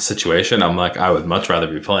handheld situation, I'm like, I would much rather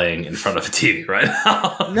be playing in front of a TV right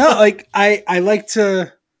now. No, like I like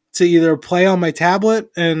to either play on my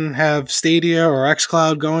tablet and have Stadia or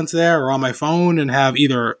xCloud go into there, or on my phone and have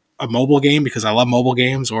either a mobile game because I love mobile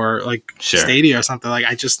games, or like Stadia or something. Like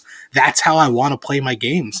that's how I want to play my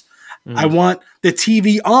games. I want the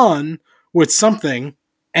TV on with something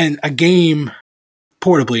and a game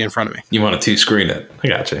portably in front of me. You want to 2-screen it. I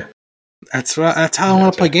got you. That's how I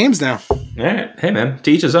want to play games now. All right. Hey, man.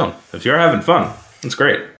 To each his own. If you're having fun, that's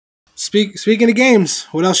great. Speaking of games,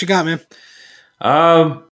 what else you got, man?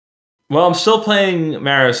 Well, I'm still playing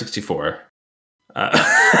Mario 64.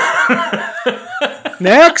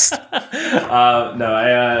 Next. No,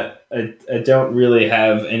 I don't really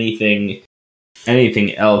have anything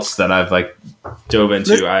else that I've like dove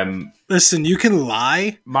into. Listen, you can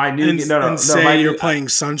lie. And say you're playing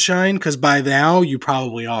Sunshine, because by now you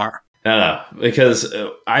probably are. No, because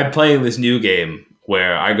I'm playing this new game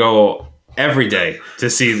where I go every day to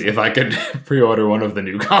see if I could pre-order one of the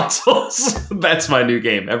new consoles. That's my new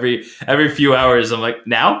game. Every few hours, I'm like,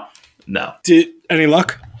 now? No. Any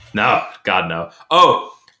luck? No, God no.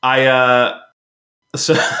 Oh,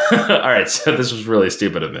 so all right. So this was really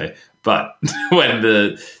stupid of me, but when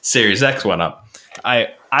the Series X went up,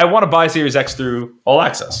 I want to buy Series X through All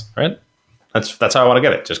Access, right? That's how I want to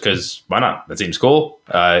get it. Just because, why not? That seems cool.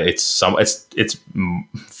 It's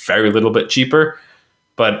very little bit cheaper,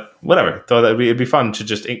 but whatever. So it'd be fun to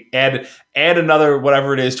just add another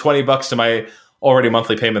whatever it is, $20 to my already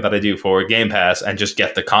monthly payment that I do for Game Pass, and just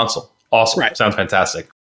get the console. Awesome, right. Sounds fantastic.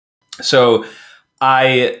 So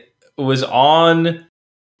I was on.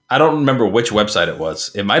 I don't remember which website it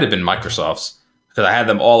was. It might have been Microsoft's, because I had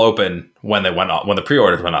them all open when they went up, when the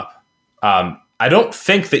pre-orders went up. I don't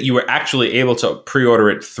think that you were actually able to pre-order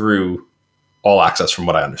it through All Access, from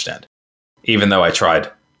what I understand, even though I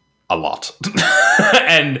tried a lot.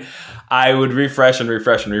 And I would refresh and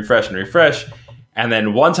refresh and refresh and refresh. And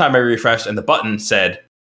then one time I refreshed and the button said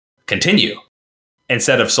continue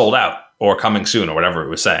instead of sold out or coming soon or whatever it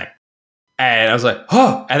was saying. And I was like,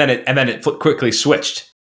 oh, and then it quickly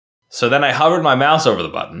switched. So then I hovered my mouse over the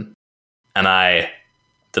button and I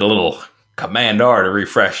did a little Command R to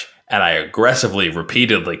refresh. And I aggressively,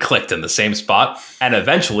 repeatedly clicked in the same spot. And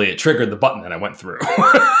eventually it triggered the button and I went through.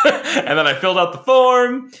 And then I filled out the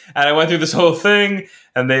form and I went through this whole thing.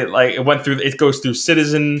 And it goes through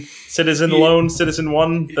Citizen Loan, Citizen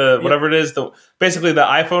One, whatever it is. Basically the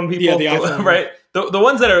iPhone people. Yeah, the iPhone. Right? The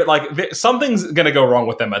ones that are like, something's going to go wrong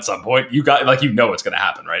with them at some point. It's going to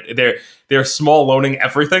happen, right? They're small loaning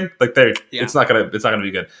everything. Like it's not going to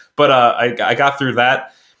be good. But I got through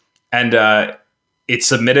that and it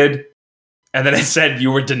submitted, and then it said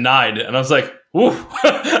you were denied, and I was like, "Ooh!"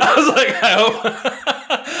 I was like, "I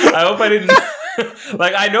hope I didn't."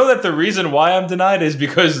 Like, I know that the reason why I'm denied is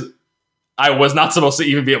because I was not supposed to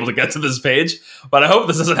even be able to get to this page, but I hope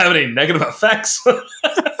this doesn't have any negative effects. And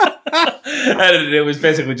it was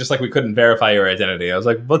basically just like we couldn't verify your identity. I was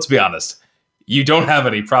like, "Let's be honest, you don't have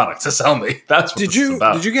any product to sell me. That's what did you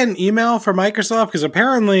about. Did you get an email from Microsoft? Because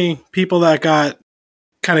apparently people that got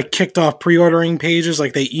kind of kicked off pre-ordering pages,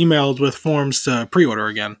 like they emailed with forms to pre-order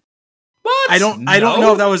again. What? I don't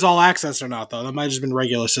know if that was all access or not, though. That might have just been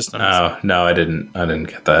regular systems. Oh, no, I didn't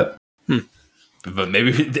get that. But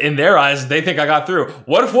maybe in their eyes, they think I got through.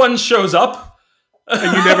 What if one shows up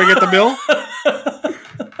and you never get the bill?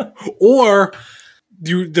 Or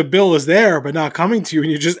the bill is there but not coming to you, and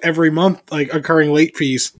you're just every month like incurring late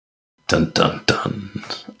fees. Dun dun dun.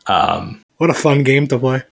 What a fun game to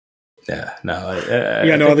play. Yeah, no. You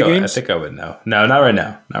got no other games? I think I would know. No, not right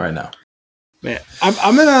now. Not right now. Man,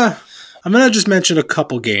 I'm gonna just mention a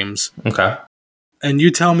couple games. Okay. And you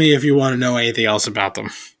tell me if you want to know anything else about them.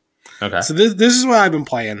 Okay. So this is what I've been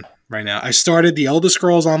playing right now. I started the Elder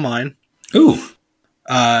Scrolls Online. Ooh.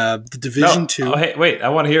 The Division 2. Oh, hey, wait. I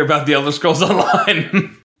want to hear about the Elder Scrolls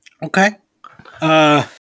Online. Okay.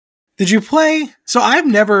 Did you play? So I've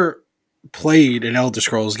never played an Elder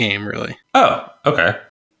Scrolls game, really. Oh, okay.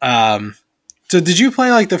 So did you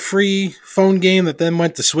play like the free phone game that then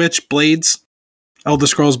went to Switch, Blades? Elder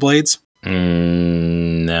Scrolls Blades?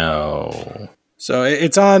 No. So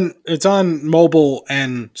it's on mobile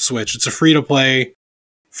and Switch. It's a free-to-play,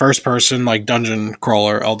 first-person, like, dungeon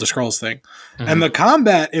crawler Elder Scrolls thing. Mm-hmm. And the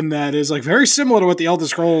combat in that is, like, very similar to what the Elder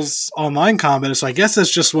Scrolls Online combat is. So I guess that's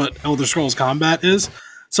just what Elder Scrolls combat is.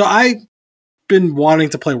 So I've been wanting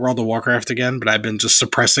to play World of Warcraft again, but I've been just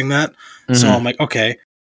suppressing that. Mm-hmm. So I'm like, okay,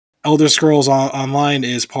 Elder Scrolls Online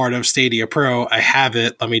is part of Stadia Pro. I have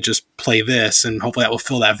it. Let me just play this, and hopefully that will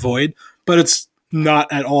fill that void. But it's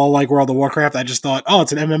not at all like World of Warcraft. I just thought, oh,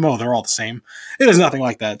 it's an MMO. They're all the same. It is nothing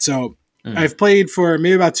like that. So I've played for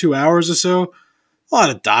maybe about 2 hours or so. A lot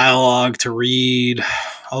of dialogue to read.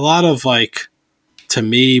 A lot of, like, to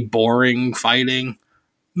me, boring fighting.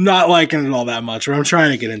 Not liking it all that much, but I'm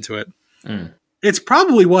trying to get into it. It's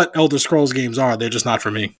probably what Elder Scrolls games are. They're just not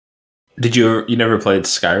for me. Did you never played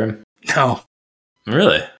Skyrim? No.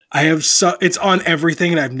 Really? I have it's on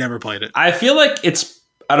everything, and I've never played it. I feel like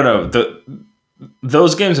I don't know,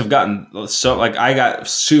 those games have gotten so, like, I got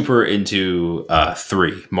super into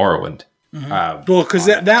 3, Morrowind. Mm-hmm. Well, because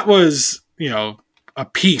that was, a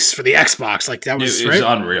piece for the Xbox. Like, that was, it was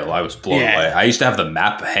unreal. I was blown away. I used to have the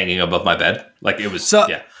map hanging above my bed. Like, it was,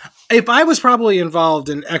 If I was probably involved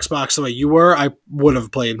in Xbox the way you were, I would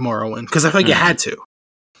have played Morrowind, because I feel like you had to.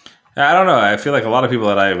 I don't know. I feel like a lot of people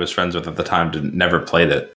that I was friends with at the time never played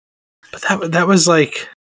it. But that was like,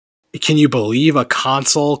 can you believe a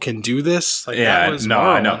console can do this? Like, yeah,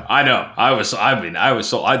 Morrowind. I know.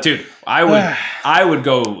 I would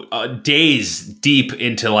go days deep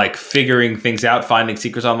into, like, figuring things out, finding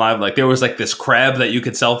secrets online. Like, there was, like, this crab that you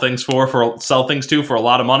could sell things to for a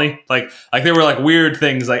lot of money. Like there were, like, weird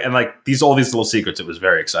things, like, and, like, all these little secrets. It was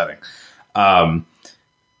very exciting.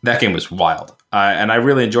 That game was wild. And I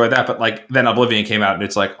really enjoyed that, but, like, then Oblivion came out, and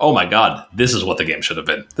it's like, oh my god, this is what the game should have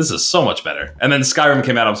been. This is so much better. And then Skyrim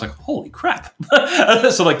came out, I was like, holy crap.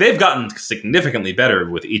 So, like, they've gotten significantly better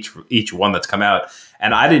with each one that's come out.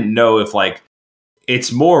 And I didn't know if, like,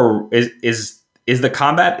 it's more is the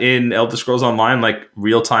combat in Elder Scrolls Online, like,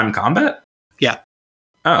 real-time combat? Yeah.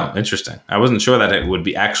 Oh, interesting. I wasn't sure that it would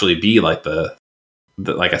actually be like the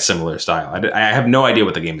like a similar style. I have no idea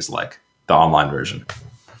what the game is like, the online version.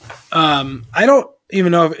 I don't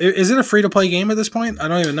even know. Is it a free-to-play game at this point? I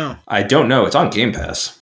don't even know. I don't know. It's on Game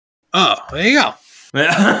Pass. Oh, there you go.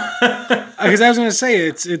 Because I was going to say,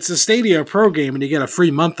 it's a Stadia Pro game, and you get a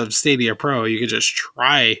free month of Stadia Pro. You could just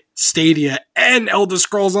try Stadia and Elder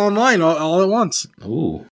Scrolls Online all at once.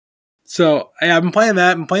 Ooh. So, I've been playing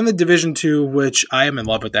that. I'm playing the Division 2, which I am in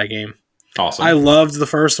love with that game. Awesome. I loved the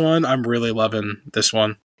first one. I'm really loving this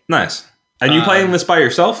one. Nice. And you playing this by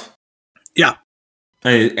yourself? Yeah.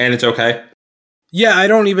 And it's okay? Yeah, I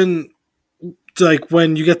don't even, like,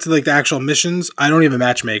 when you get to, like, the actual missions, I don't even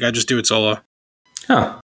matchmake. I just do it solo.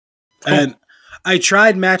 Huh. Cool. And I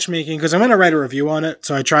tried matchmaking, because I'm going to write a review on it,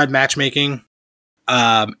 so I tried matchmaking.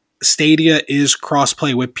 Stadia is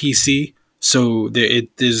crossplay with PC, so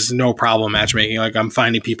there's no problem matchmaking. Like, I'm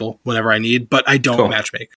finding people whenever I need, but I don't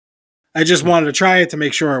matchmake. I just wanted to try it to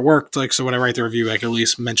make sure it worked, like, so when I write the review, I can at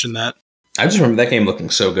least mention that. I just remember that game looking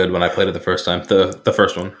so good when I played it the first time. The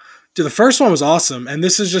first one. Dude, the first one was awesome, and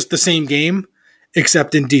this is just the same game,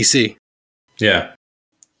 except in DC. Yeah.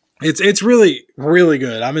 It's really, really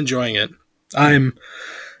good. I'm enjoying it. I'm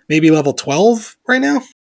maybe level 12 right now.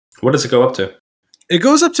 What does it go up to? It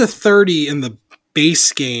goes up to 30 in the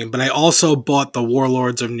base game, but I also bought the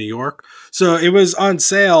Warlords of New York. So it was on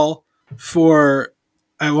sale for,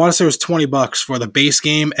 I want to say it was $20 for the base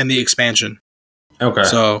game and the expansion. Okay.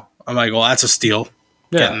 So I'm like, well, that's a steal.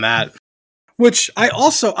 Getting that. Which I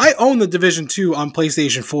own the Division 2 on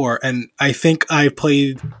PlayStation 4, and I think I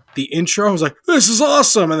played the intro. I was like, this is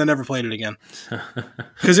awesome, and then never played it again.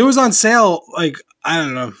 Because it was on sale, like, I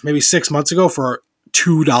don't know, maybe 6 months ago for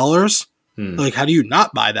 $2. Like, how do you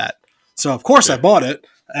not buy that? So, of course, I bought it,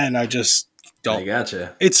 and I just don't. I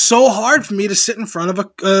gotcha. It's so hard for me to sit in front of a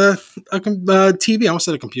TV. I almost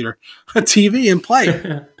said a computer. A TV and play.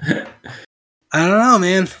 I don't know,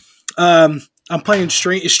 man. I'm playing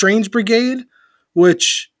Strange Brigade,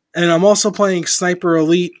 and I'm also playing Sniper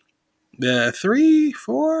Elite 3,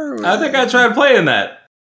 4. I think I tried playing that.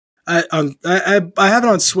 I have it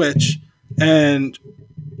on Switch, and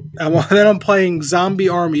then I'm playing Zombie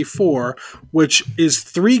Army 4, which is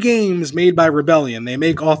 3 games made by Rebellion. They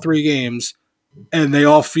make all 3 games, and they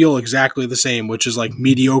all feel exactly the same, which is like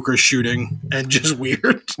mediocre shooting and just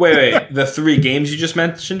weird. Wait. The 3 games you just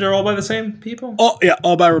mentioned are all by the same people?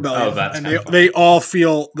 All by Rebellion. Oh, that's and they all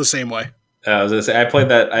feel the same way. I was going to say, I played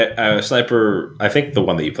that Sniper, I think the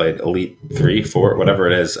one that you played, Elite 3, 4, whatever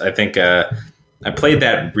it is. I think I played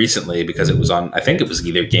that recently because it was on, I think it was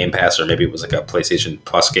either Game Pass or maybe it was like a PlayStation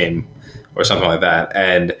Plus game or something like that.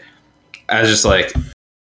 And I was just like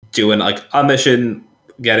doing like a mission,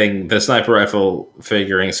 getting the sniper rifle,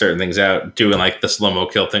 figuring certain things out, doing like the slow-mo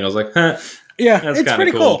kill thing. I was like, yeah, that's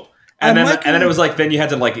pretty cool. And then it was like, then you had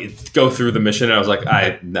to like go through the mission, and I was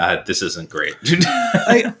like, this isn't great.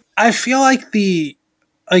 I feel like the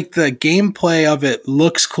gameplay of it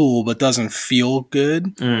looks cool but doesn't feel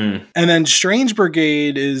good. And then Strange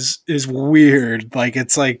Brigade is weird. Like,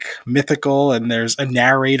 it's like mythical, and there's a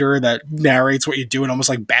narrator that narrates what you're doing, almost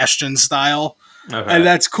like Bastion style. Okay. And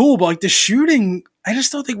that's cool, but like the shooting, I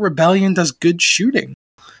just don't think Rebellion does good shooting.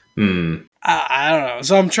 I don't know.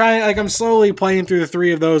 So I'm slowly playing through the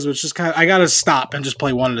 3 of those, which is I gotta stop and just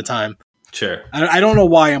play one at a time. Sure. I don't know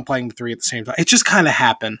why I'm playing the 3 at the same time. It just kind of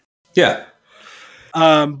happened. Yeah.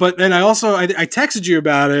 But then I texted you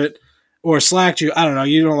about it or Slacked you. I don't know.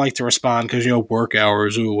 You don't like to respond because, work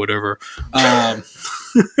hours or whatever.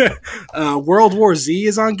 World War Z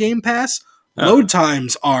is on Game Pass. Load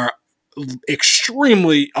times are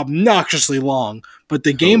extremely obnoxiously long, but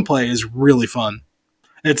the gameplay is really fun.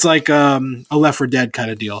 It's like a Left 4 Dead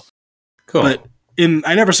kind of deal. Cool. But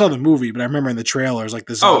I never saw the movie, but I remember in the trailers like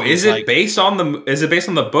this. Oh, is it based on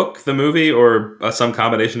the book, the movie, or some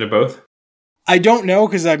combination of both? I don't know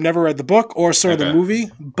because I've never read the book or saw the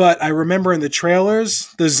movie, but I remember in the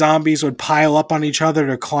trailers the zombies would pile up on each other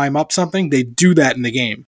to climb up something. They do that in the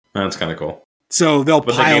game. Oh, that's kind of cool. So they'll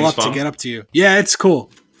pile up to get up to you. Yeah, it's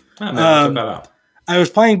cool. Oh, man, check that out. I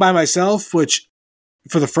was playing by myself, which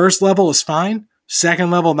for the first level is fine.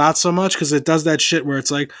 Second level, not so much, because it does that shit where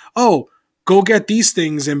it's like, oh, go get these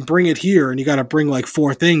things and bring it here, and you got to bring like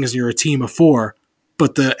 4 things, and you're a team of 4,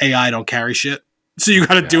 but the AI don't carry shit. So you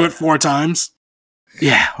got to do it 4 times.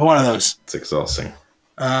 Yeah, one of those. It's exhausting.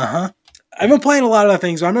 Uh-huh. I've been playing a lot of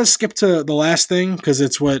things, but I'm going to skip to the last thing, because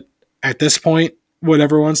it's at this point, what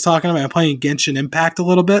everyone's talking about. I'm playing Genshin Impact a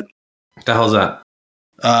little bit. What the hell's that?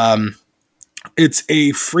 It's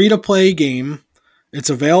a free-to-play game. It's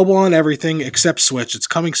available on everything except Switch. It's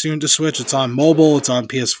coming soon to Switch. It's on mobile. It's on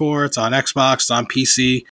PS4. It's on Xbox. It's on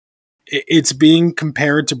PC. It's being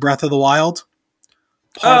compared to Breath of the Wild.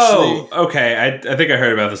 Partially. Oh, okay. I think I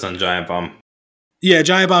heard about this on Giant Bomb. Yeah,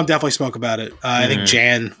 Giant Bomb definitely spoke about it. I think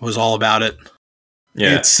Jan was all about it.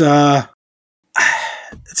 Yeah. It's okay.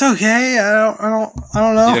 I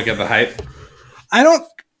don't know. You don't get the hype?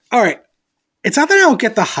 All right. It's not that I don't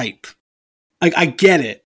get the hype. Like, I get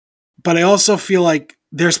it. But I also feel like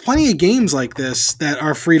there's plenty of games like this that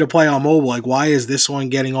are free to play on mobile. Like, why is this one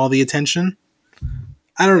getting all the attention?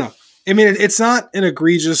 I don't know. I mean, it's not an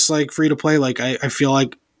egregious, like, free to play. Like, I feel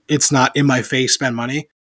like it's not in my face, spend money.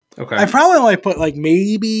 Okay. I probably only put, like,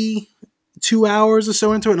 maybe 2 hours or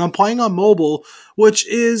so into it. And I'm playing on mobile, which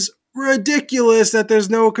is ridiculous that there's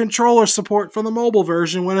no controller support for the mobile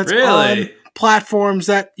version when it's on platforms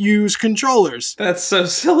that use controllers. That's so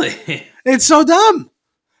silly. It's so dumb.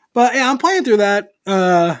 But yeah, I'm playing through that.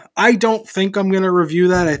 I don't think I'm going to review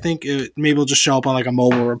that. I think maybe it'll just show up on like a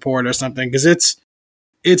mobile report or something because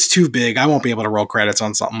it's too big. I won't be able to roll credits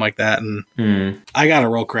on something like that. And I got to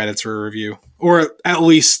roll credits for a review or at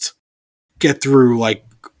least get through like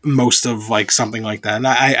most of like something like that. And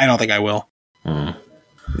I don't think I will.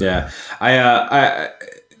 Yeah.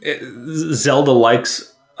 Zelda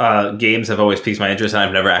likes games have always piqued my interest and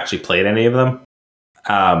I've never actually played any of them.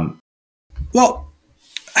 Well,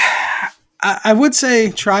 I would say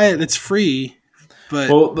try it. It's free, but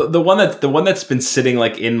the one that's been sitting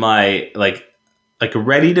like in my like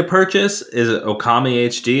ready to purchase is Okami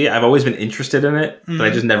HD. I've always been interested in it, but I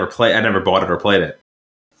just never I never bought it or played it.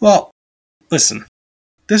 Well, Listen,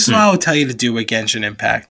 this is what I will tell you to do with Genshin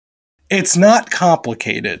Impact. It's not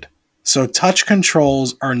complicated, so touch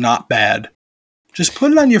controls are not bad. Just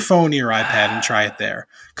put it on your phone or your iPad and try it there.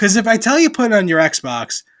 Because if I tell you put it on your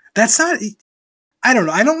Xbox, that's not... I don't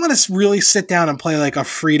know. I don't want to really sit down and play like a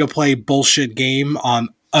free-to-play bullshit game on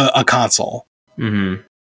a console. Mm-hmm.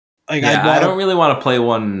 Like, I don't really want to play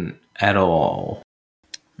one at all.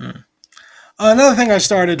 Another thing I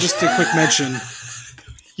started, just a quick mention...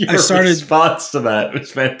 Your response to that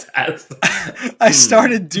was fantastic. I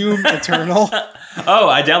started Doom Eternal. Oh,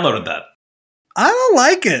 I downloaded that. I don't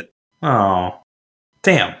like it. Oh,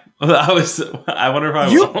 damn! I wonder if I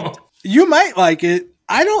will. You might like it.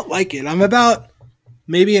 I don't like it. I'm about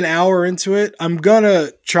maybe an hour into it. I'm gonna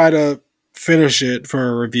try to finish it for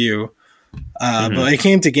a review. But it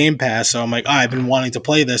came to Game Pass, so I'm like, I've been wanting to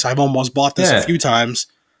play this. I've almost bought this a few times.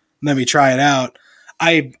 Let me try it out.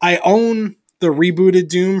 I own the rebooted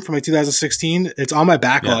Doom from like 2016. It's on my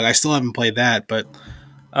backlog. I still haven't played that, but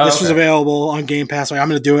this was available on Game Pass. Like, I'm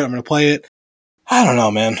going to do it. I'm going to play it. I don't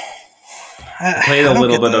know, man. I played a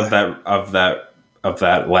little bit of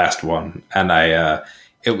that last one, and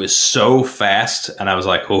it was so fast, and I was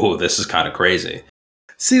like, oh, this is kind of crazy.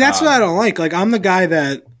 See, that's what I don't like. Like, I'm the guy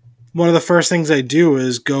that one of the first things I do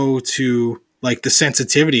is go to like the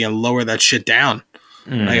sensitivity and lower that shit down.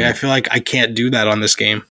 Like, I feel like I can't do that on this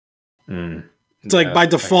game. It's like by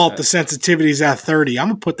default, the sensitivity is at 30. I'm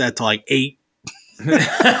going to put that to like 8.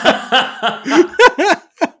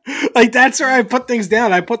 Like, that's where I put things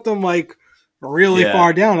down. I put them like really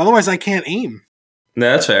far down. Otherwise, I can't aim. No,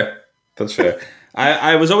 that's fair. That's fair.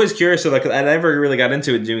 I was always curious. Like, I never really got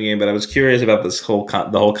into a Doom game, but I was curious about this the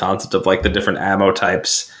whole concept of like the different ammo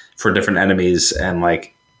types for different enemies, and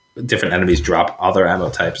like different enemies drop other ammo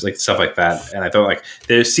types, like stuff like that. And I thought like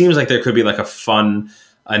there seems like there could be like a fun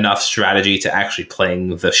enough strategy to actually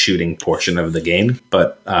playing the shooting portion of the game,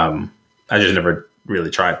 but I just never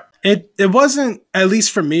really tried. It wasn't, at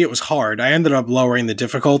least for me, it was hard. I ended up lowering the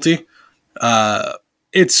difficulty.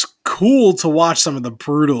 It's cool to watch some of the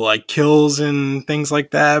brutal like kills and things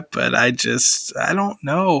like that, but I don't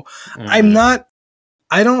know. I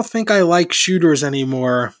don't think I like shooters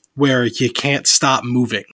anymore where you can't stop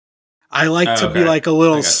moving. I like to be like a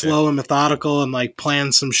little slow and methodical and like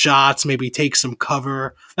plan some shots, maybe take some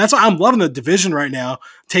cover. That's why I'm loving the Division right now.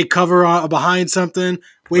 Take cover behind something,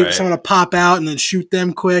 wait for someone to pop out and then shoot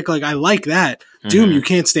them quick. Like, I like that. Doom, you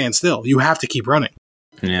can't stand still. You have to keep running.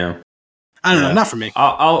 Yeah. I don't know, not for me.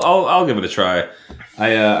 I'll give it a try.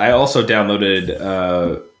 I also downloaded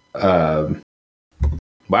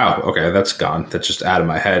wow, okay, that's gone. That's just out of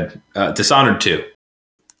my head. Dishonored 2.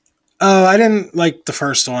 Oh, I didn't like the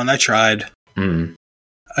first one. I tried.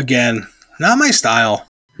 Again, not my style.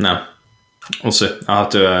 No, we'll see. I'll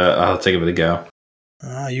have to give it a go.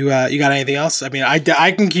 You got anything else? I mean, I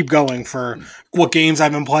can keep going for what games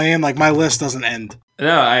I've been playing. Like, my list doesn't end.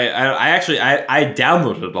 No, I actually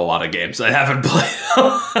downloaded a lot of games I haven't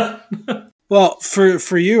played. Well,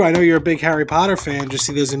 for you, I know you're a big Harry Potter fan. Just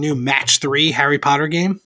see, there's a new Match 3 Harry Potter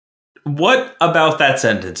game. What about that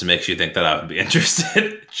sentence makes you think that I would be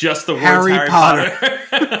interested? Just the words Harry Potter.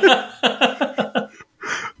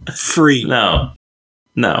 Free. No.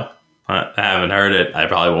 I haven't heard it. I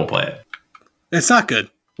probably won't play it. It's not good.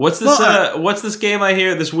 What's this? What's this game I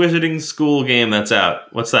hear? This wizarding school game that's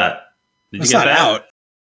out. What's that? Did you get that? Out.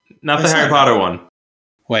 Not the Harry Potter one.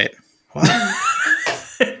 Wait. What?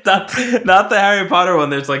 not the Harry Potter one.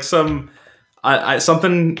 There's like some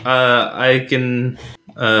something I can.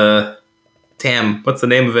 Damn, what's the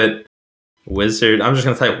name of it? Wizard. I'm just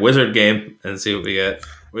gonna type wizard game and see what we get.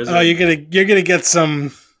 Wizard. Oh, you're gonna get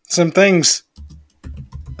some things.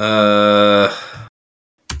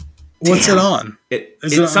 What's it on?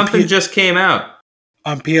 It's something just came out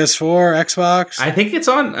on PS4, Xbox. I think it's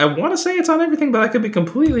on. I want to say it's on everything, but I could be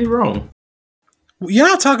completely wrong. You're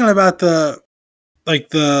not talking about the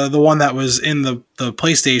one that was in the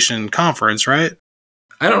PlayStation conference, right?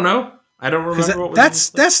 I don't know. I don't remember. What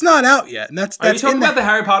was that's not out yet. And that's Are you talking about the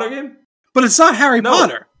Harry Potter game? But it's not Harry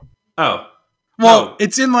Potter. Oh. Well, no.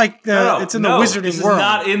 It's in like the it's in the wizarding this world. It's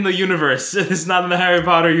not in the universe. It's not in the Harry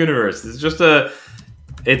Potter universe. It's just I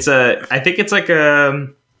think it's like a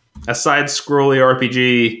side scrolly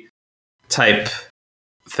RPG type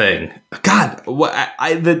thing. God, what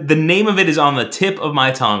the name of it is on the tip of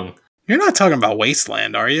my tongue. You're not talking about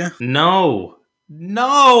Wasteland, are you? No.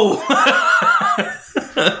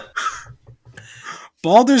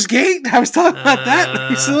 Baldur's Gate? I was talking about that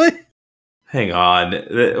recently. Hang on.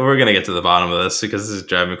 We're going to get to the bottom of this because this is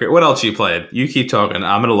driving me crazy. What else you played? You keep talking.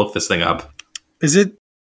 I'm going to look this thing up. Is it?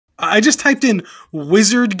 I just typed in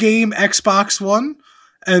Wizard Game Xbox One,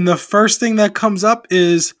 and the first thing that comes up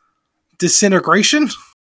is Disintegration.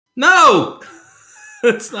 No!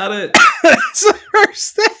 That's not it. That's the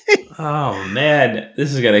first thing. Oh, man.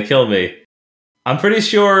 This is going to kill me. I'm pretty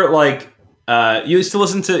sure, like, you used to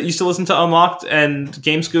listen to Unlocked and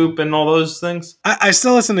GameScoop and all those things? I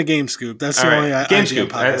still listen to GameScoop. That's the only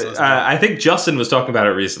GameScoop. I think Justin was talking about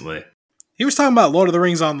it recently. He was talking about Lord of the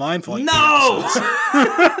Rings Online for like no!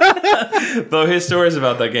 Though his stories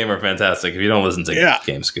about that game are fantastic. If you don't listen to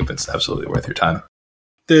GameScoop, it's absolutely worth your time.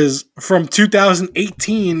 There's from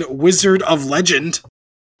 2018 Wizard of Legend.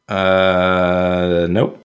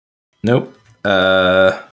 Nope.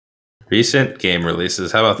 Recent game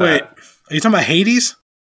releases. How about that? Wait, are you talking about Hades?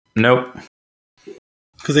 Nope.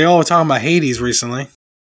 Because they all were talking about Hades recently.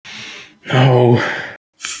 No.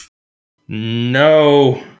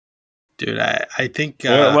 Dude, I think...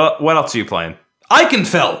 what else are you playing?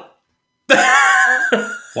 Ikenfell!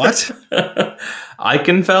 What?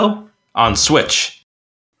 Ikenfell on Switch.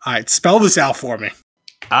 Alright, spell this out for me.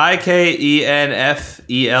 Ikenfell.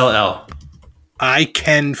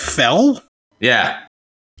 Ikenfell? Yeah.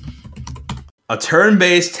 A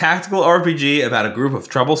turn-based tactical RPG about a group of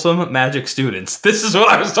troublesome magic students. This is what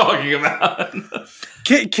I was talking about.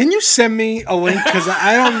 Can you send me a link? Because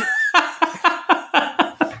I don't...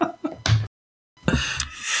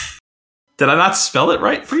 Did I not spell it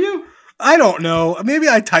right for you? I don't know. Maybe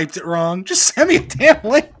I typed it wrong. Just send me a damn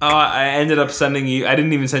link. Oh, I ended up sending you... I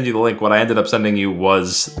didn't even send you the link. What I ended up sending you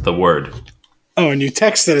was the word. Oh, and you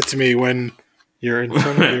texted it to me when you're in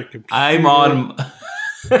front of your computer. I'm on...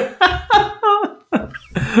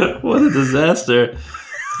 What a disaster.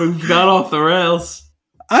 We've got off the rails.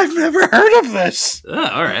 I've never heard of this.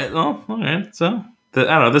 All right. Well, all right. So, I don't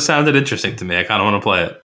know. This sounded interesting to me. I kind of want to play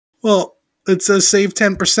it. Well, it says save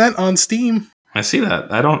 10% on Steam. I see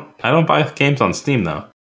that. I don't buy games on Steam, though.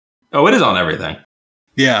 Oh, it is on everything.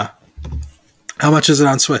 Yeah. How much is it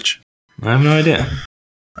on Switch? I have no idea.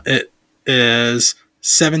 It is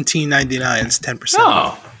 $17.99. It's 10%.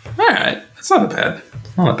 Oh, all right. That's not a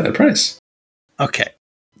bad price. Okay.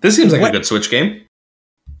 This seems like a good Switch game.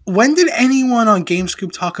 When did anyone on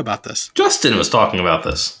GameScoop talk about this? Justin was talking about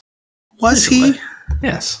this. Was he?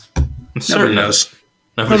 Yes. Nobody knows.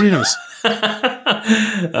 Nobody knows.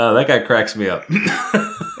 That guy cracks me up.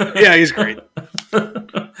 Yeah, he's great.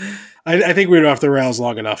 I think we were off the rails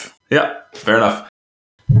long enough. Yeah, fair enough.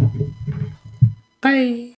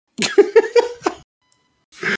 Bye.